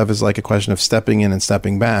 working on this stuff is like a question of stepping in and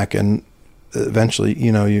stepping back, and eventually,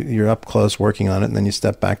 you're up close working on it, and then you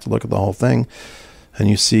step back to look at the whole thing, and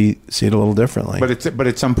you see it a little differently. But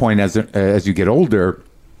at some point, as you get older,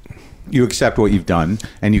 you accept what you've done,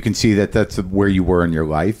 and you can see that that's where you were in your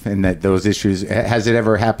life, and that those issues. Has it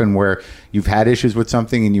ever happened where you've had issues with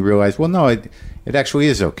something, and you realize, well, no, it actually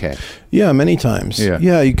is okay? Yeah, many times.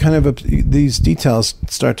 Yeah, you kind of these details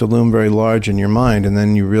start to loom very large in your mind, and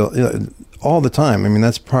then you realize all the time. I mean,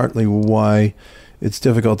 that's partly why it's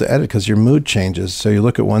difficult to edit, because your mood changes. So you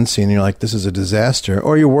look at one scene and you're like, this is a disaster,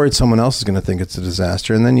 or you're worried someone else is going to think it's a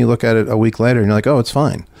disaster, and then you look at it a week later and you're like, oh, it's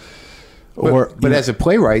fine. But as a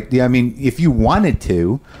playwright, I mean, if you wanted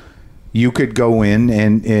to, you could go in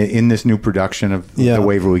and in this new production of the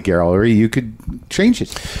Waverly Gallery, you could change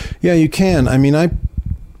it. Yeah, you can. I mean,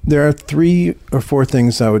 there are 3 or 4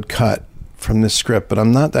 things I would cut from this script, but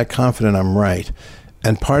I'm not that confident I'm right.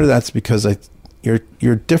 And part of that's because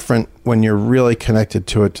you're different when you're really connected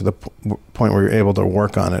to it to the point where you're able to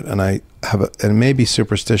work on it. And I have and it may be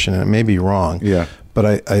superstition and it may be wrong. Yeah.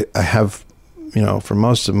 But I have, for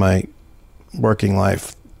most of my working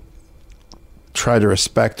life, try to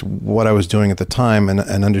respect what I was doing at the time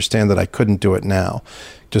and understand that I couldn't do it now,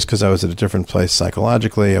 just because I was at a different place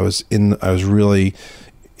psychologically. I was really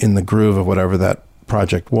in the groove of whatever that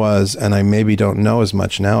project was, and I maybe don't know as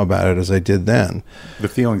much now about it as I did then. The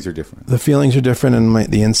feelings are different.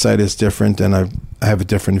 And the insight is different, and I have a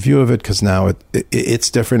different view of it, because now it's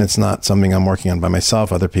different. It's not something I'm working on by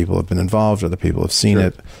myself. Other people have been involved. Other people have seen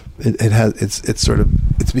it.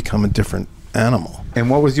 It's become a different animal. And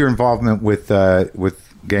what was your involvement with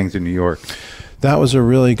Gangs of New York? That was a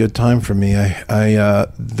really good time for me.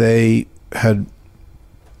 They had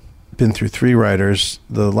been through 3 writers.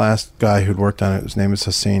 The last guy who'd worked on it, his name is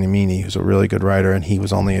Hossein Amini, who's a really good writer, and he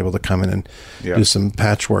was only able to come in and do some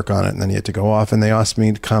patchwork on it, and then he had to go off. And they asked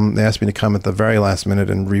me to come at the very last minute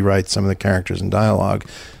and rewrite some of the characters and dialogue.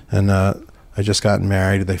 And I just gotten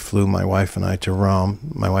married. They flew my wife and me to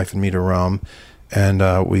Rome.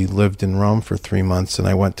 And we lived in Rome for 3 months, and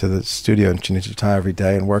I went to the studio in Cinecittà every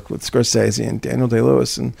day and worked with Scorsese and Daniel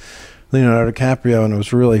Day-Lewis and Leonardo DiCaprio, and it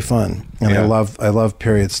was really fun. And I love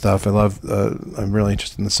period stuff. I'm really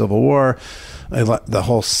interested in the Civil War. The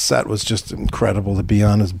whole set was just incredible to be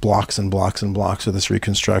on. As blocks and blocks and blocks of this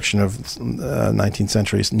reconstruction of 19th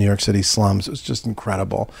century New York City slums. It was just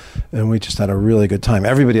incredible, and we just had a really good time.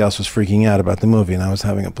 Everybody else was freaking out about the movie, and I was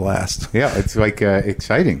having a blast. Yeah, it's like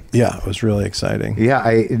exciting. Yeah, it was really exciting.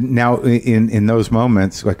 Yeah, now in those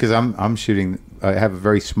moments, because I'm shooting. I have a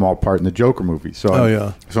very small part in the Joker movie, so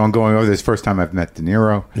I'm going over this. First time I've met De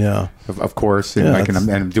Niro, of course,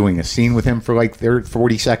 and I'm doing a scene with him for like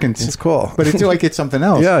 40 seconds. It's cool, but it's like it's something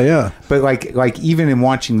else. Yeah. But like even in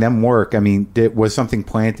watching them work, I mean, was something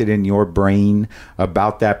planted in your brain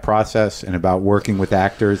about that process and about working with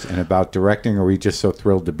actors and about directing, or were you just so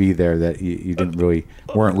thrilled to be there that you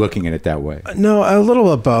weren't looking at it that way? No, a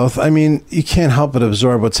little of both. I mean, you can't help but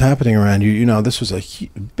absorb what's happening around you. You know, this was a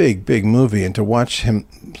big movie, and to watch him,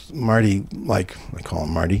 Marty, like I call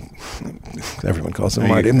him Marty. Everyone calls him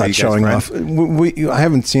Marty. I'm not showing off. I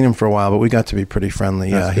haven't seen him for a while, but we got to be pretty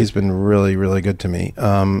friendly. Yeah, he's been really, really good to me.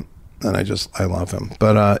 And I love him.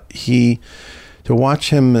 But to watch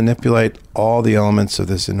him manipulate all the elements of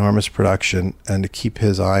this enormous production and to keep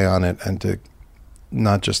his eye on it, and to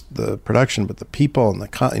not just the production, but the people and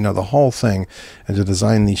the whole thing, and to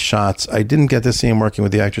design these shots. I didn't get to see him working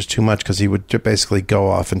with the actors too much because he would basically go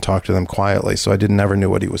off and talk to them quietly, so I never knew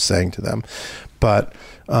what he was saying to them. But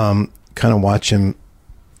kind of watch him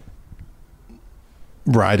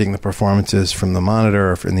writing the performances from the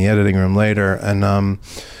monitor or in the editing room later, and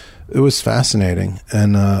it was fascinating.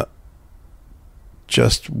 And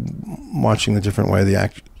just watching the different way the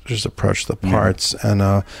actors approach the parts, and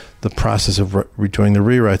the process of doing the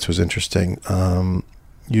rewrites was interesting.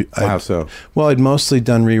 How so? Well, I'd mostly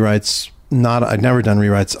done rewrites. I'd never done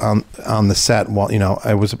rewrites on the set. While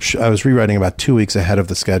I was rewriting about 2 weeks ahead of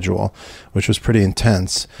the schedule, which was pretty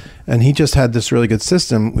intense. And he just had this really good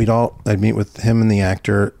system. I'd meet with him and the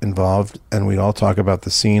actor involved, and we'd all talk about the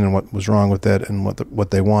scene and what was wrong with it and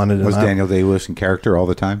what they wanted. Was Daniel Day-Lewis in character all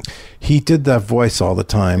the time? He did that voice all the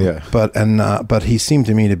time. Yeah. But he seemed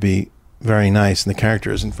to me to be very nice, and the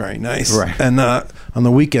character isn't very nice. Right. And on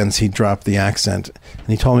the weekends he dropped the accent, and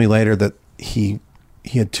he told me later that he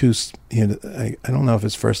had I don't know if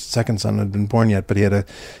his second son had been born yet, but he had a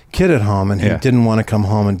kid at home, and he didn't want to come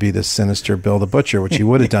home and be this sinister Bill the Butcher, which he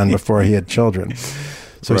would have done before he had children.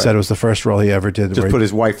 So he said it was the first role he ever did. Just put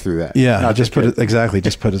his wife through that. Yeah, just put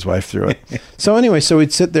his wife through it. So anyway, so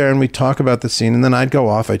we'd sit there and we'd talk about the scene, and then I'd go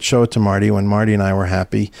off. I'd show it to Marty. When Marty and I were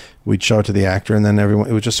happy, we'd show it to the actor, and then everyone.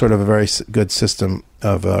 It was just sort of a very good system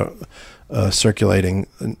of circulating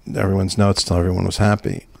everyone's notes till everyone was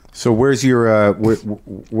happy. So where's your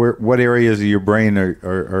what areas of your brain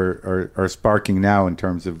are sparking now in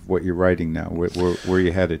terms of what you're writing now? Where are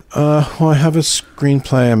you headed? Well, I have a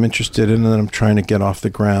screenplay I'm interested in, and that I'm trying to get off the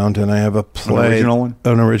ground, and I have a play, an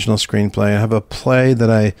original screenplay. I have a play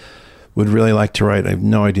that I would really like to write. I have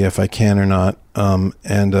no idea if I can or not,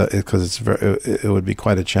 and because it would be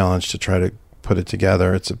quite a challenge to try to put it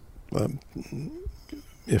together. It's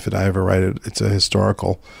if I ever write it, it's a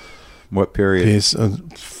historical. What period? Piece.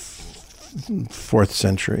 4th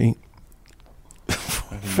century. I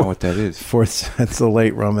don't know what that is. It's the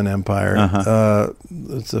late Roman Empire. Uh-huh.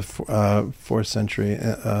 It's a 4th century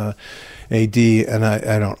AD, and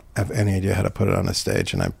I don't have any idea how to put it on a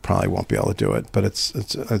stage, and I probably won't be able to do it. But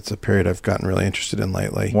it's a period I've gotten really interested in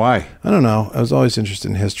lately. Why? I don't know. I was always interested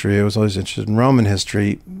in history. I was always interested in Roman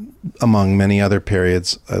history, among many other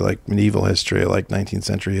periods. I like medieval history. I like 19th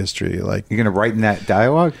century history. You're going to write in that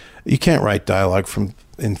dialogue? You can't write dialogue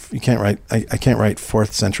you can't write. I can't write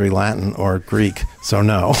 4th century Latin or Greek, so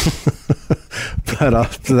no.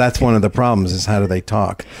 But that's one of the problems: is how do they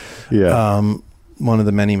talk? Yeah. One of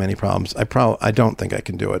the many problems. I don't think I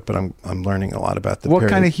can do it, but I'm learning a lot about the period.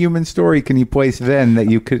 What kind of human story can you place then that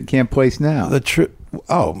you can't place now? It's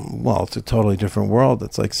a totally different world.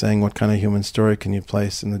 It's like saying, what kind of human story can you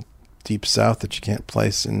place in the Deep South that you can't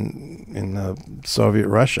place in Soviet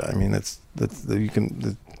Russia? I mean, you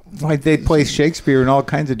can. Like they place Shakespeare in all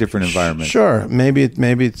kinds of different environments. Sure, maybe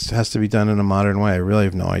it has to be done in a modern way. I really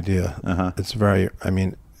have no idea. Uh-huh. It's very. I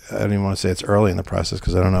mean, I don't even want to say it's early in the process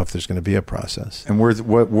because I don't know if there's going to be a process. And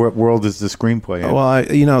what world is the screenplay in?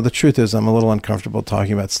 Well, the truth is I'm a little uncomfortable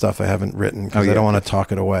talking about stuff I haven't written because I don't want to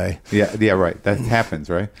talk it away. Yeah, right. That happens,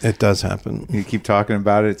 right? It does happen. You keep talking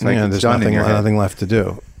about it. It's like it's there's done in your head. nothing left to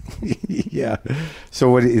do. Yeah. So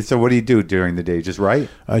what do you do during the day? Just write?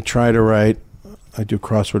 I try to write. I do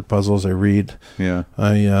crossword puzzles. I read. Yeah.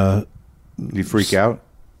 Do you freak out?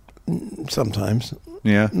 Sometimes.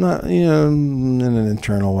 Yeah. Not in an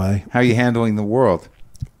internal way. How are you handling the world?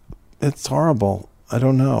 It's horrible. I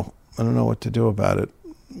don't know. I don't know what to do about it.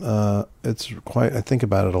 I think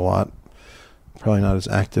about it a lot. Probably not as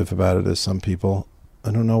active about it as some people. I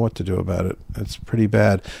don't know what to do about it. It's pretty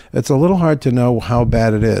bad. It's a little hard to know how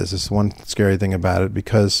bad it is. It's one scary thing about it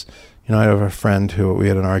because, I have a friend who we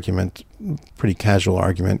had an argument, pretty casual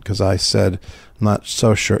argument, because I said, I'm not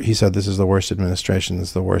so sure. He said, this is the worst administration. This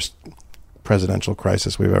is the worst presidential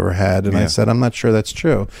crisis we've ever had. And I said, I'm not sure that's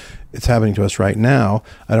true. It's happening to us right now.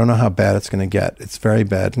 I don't know how bad it's going to get. It's very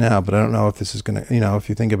bad now, but I don't know if this is going to, if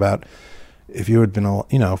you think about if we had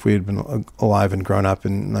been alive and grown up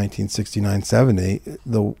in 1969, 70,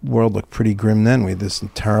 the world looked pretty grim then. We had this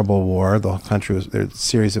terrible war. The whole country was there, a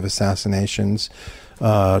series of assassinations,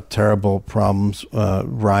 terrible problems,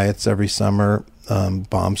 riots every summer,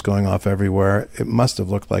 bombs going off everywhere. It must have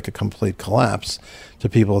looked like a complete collapse to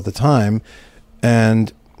people at the time.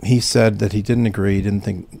 And he said that he didn't agree. He didn't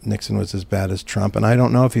think Nixon was as bad as Trump, and I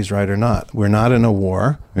don't know if he's right or not. We're not in a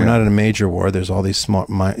war. We're not in a major war. There's all these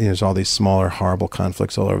smaller, horrible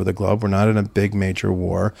conflicts all over the globe. We're not in a big major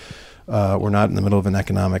war. We're not in the middle of an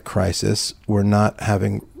economic crisis. We're not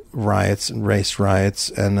having riots and race riots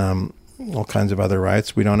and all kinds of other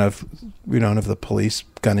riots. We don't have the police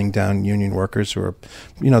gunning down union workers who are,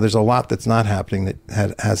 there's a lot that's not happening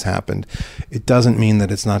that has happened. It doesn't mean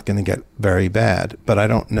that it's not going to get very bad, but I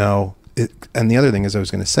don't know. And the other thing is I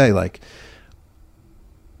was going to say, like,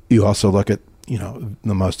 you also look at, the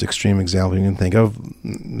most extreme example you can think of,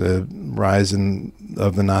 the rise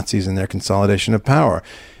of the Nazis and their consolidation of power.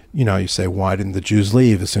 You say, why didn't the Jews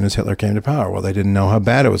leave as soon as Hitler came to power? Well, they didn't know how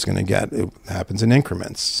bad it was going to get. It happens in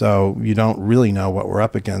increments. So you don't really know what we're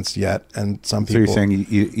up against yet. And some people... So you're saying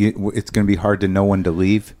it's going to be hard to know when to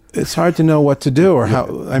leave? It's hard to know what to do or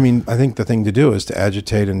how... I mean, I think the thing to do is to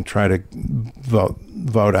agitate and try to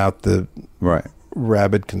vote out the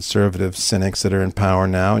rabid conservative cynics that are in power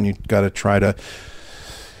now. And you've got to try to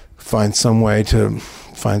find some way to...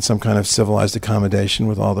 find some kind of civilized accommodation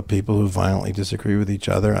with all the people who violently disagree with each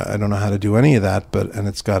other. I don't know how to do any of that, and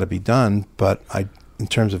it's got to be done. But in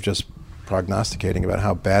terms of just prognosticating about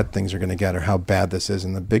how bad things are going to get or how bad this is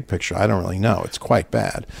in the big picture, I don't really know. It's quite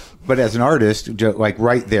bad. But as an artist, like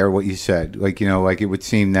right there, what you said, like, like it would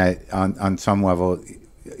seem that on some level,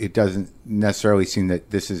 it doesn't necessarily seem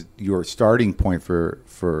that this is your starting point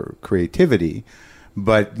for creativity,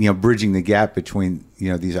 but, bridging the gap between,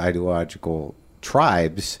 these ideological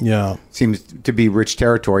tribes seems to be rich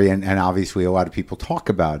territory, and obviously a lot of people talk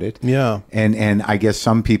about it. Yeah. And I guess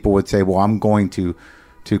some people would say, well, I'm going to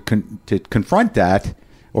confront that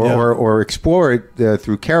or explore it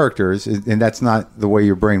through characters, and that's not the way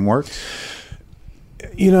your brain works.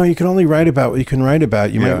 You can only write about what you can write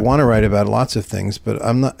about. You might want to write about lots of things, but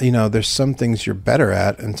I'm not, there's some things you're better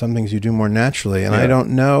at and some things you do more naturally. And I don't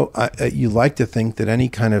know, you like to think that any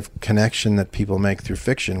kind of connection that people make through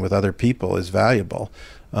fiction with other people is valuable,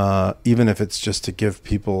 even if it's just to give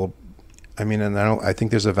people, I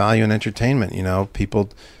think there's a value in entertainment.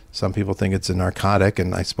 Some people think it's a narcotic,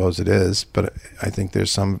 and I suppose it is, but I think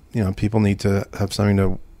there's some, people need to have something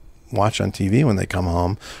to watch on TV when they come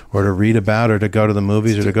home, or to read about, or to go to the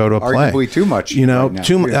movies, or to go to a play. Arguably too much.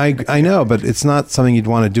 Right now. I know, but it's not something you'd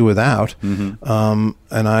want to do without. Mm-hmm.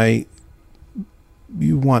 And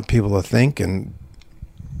you want people to think and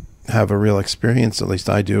have a real experience. At least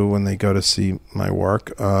I do when they go to see my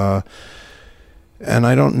work. And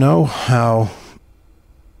I don't know how.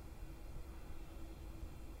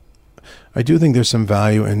 I do think there's some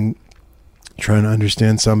value in trying to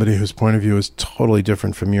understand somebody whose point of view is totally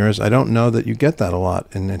different from yours. I don't know that you get that a lot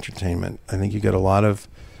in entertainment. I think you get a lot of,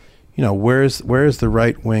 where's the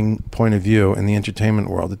right wing point of view in the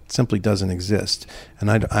entertainment world? It simply doesn't exist.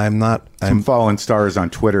 And I'm following stars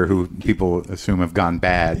on Twitter who people assume have gone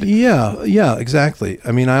bad. Yeah, exactly.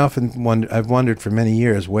 I've wondered for many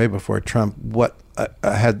years, way before Trump,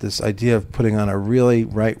 I had this idea of putting on a really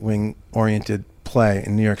right wing oriented play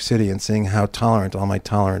in New York City and seeing how tolerant all my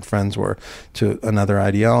tolerant friends were to another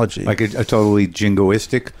ideology. Like a totally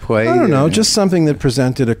jingoistic play? I don't know, just something that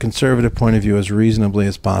presented a conservative point of view as reasonably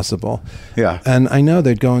as possible. Yeah. And I know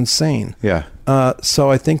they'd go insane. Yeah.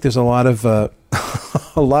 So I think there's a lot of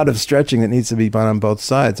a lot of stretching that needs to be done on both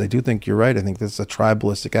sides. I do think you're right. I think there's a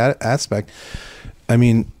tribalistic aspect. I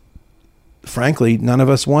mean, frankly, none of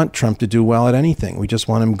us want Trump to do well at anything. We just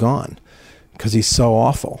want him gone because he's so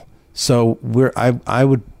awful. So I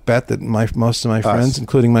would bet that most of my friends,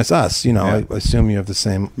 including us, you know, I assume you have the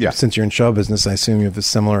same, since you're in show business, I assume you have a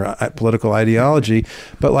similar political ideology.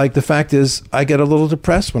 But like, the fact is, I get a little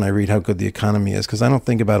depressed when I read how good the economy is, because I don't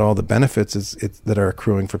think about all the benefits that are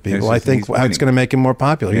accruing for people. I think how it's going to make him more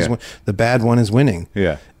popular. The bad one is winning.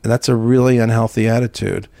 Yeah. And that's a really unhealthy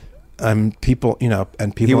attitude. People, you know,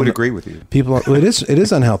 and people. He would agree with you. People, it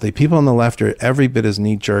is unhealthy. People on the left are every bit as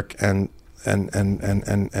knee jerk and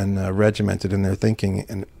regimented in their thinking,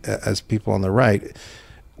 and as people on the right,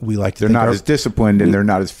 we like to. They're not as disciplined, and they're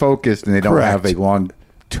not as focused, and they don't have a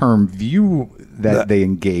long-term view that they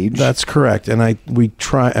engage. That's correct, and we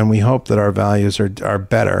try and we hope that our values are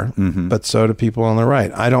better, but so do people on the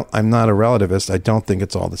right. I'm not a relativist. I don't think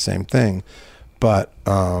it's all the same thing, but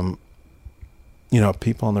you know,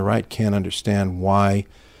 people on the right can't understand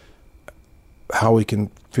how we can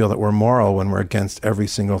feel that we're moral when we're against every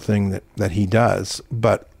single thing that he does.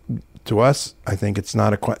 But to us, I think it's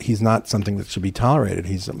not he's not something that should be tolerated.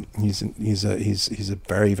 He's a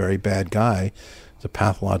very, very bad guy. He's a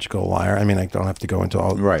pathological liar. I mean, I don't have to go into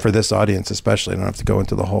all for this audience, especially. I don't have to go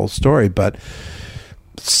into the whole story. But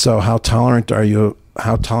so, how tolerant are you?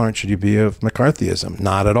 How tolerant should you be of McCarthyism?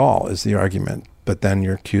 Not at all, is the argument. But then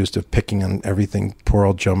you're accused of picking on everything poor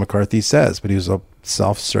old Joe McCarthy says. But he was a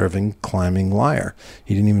self-serving, climbing liar.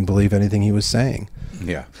 He didn't even believe anything he was saying.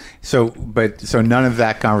 Yeah. So none of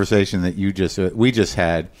that conversation that we just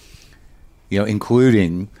had, you know,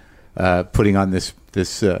 including putting on this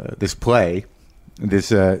play,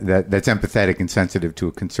 that's empathetic and sensitive to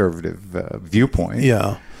a conservative viewpoint.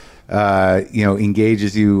 Yeah. You know,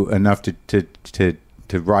 engages you enough to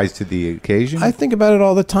rise to the occasion. I think about it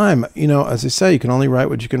all the time. You know, as I say, you can only write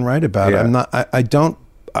what you can write about. Yeah.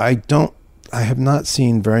 I have not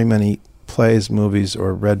seen very many plays, movies,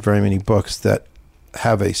 or read very many books that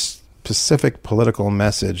have a specific political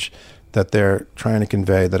message that they're trying to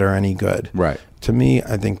convey that are any good. Right. To me,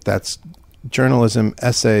 I think that's journalism,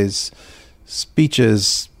 essays,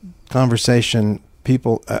 speeches, conversation.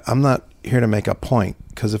 People, I'm not here to make a point,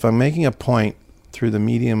 because if I'm making a point through the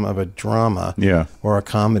medium of a drama or a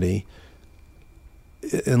comedy,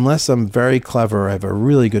 unless I'm very clever, I have a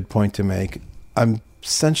really good point to make, I'm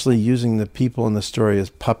essentially using the people in the story as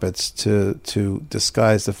puppets to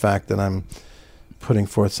disguise the fact that I'm putting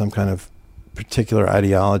forth some kind of particular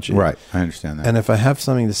ideology. Right, I understand that. And if I have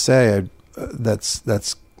something to say, that's a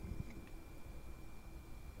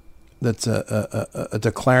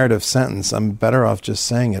declarative sentence, I'm better off just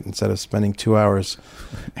saying it instead of spending 2 hours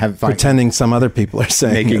pretending some other people are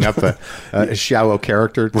saying making up a shallow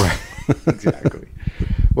character. Right. Exactly.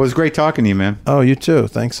 Well, it was great talking to you, man. Oh, you too.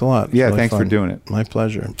 Thanks a lot. Yeah, really thanks for doing it. My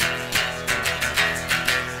pleasure.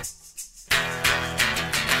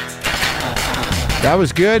 That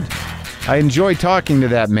was good. I enjoyed talking to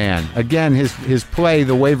that man. Again, his play,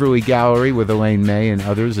 The Waverly Gallery, with Elaine May and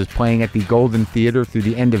others, is playing at the Golden Theater through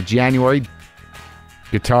the end of January.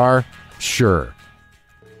 Guitar? Sure.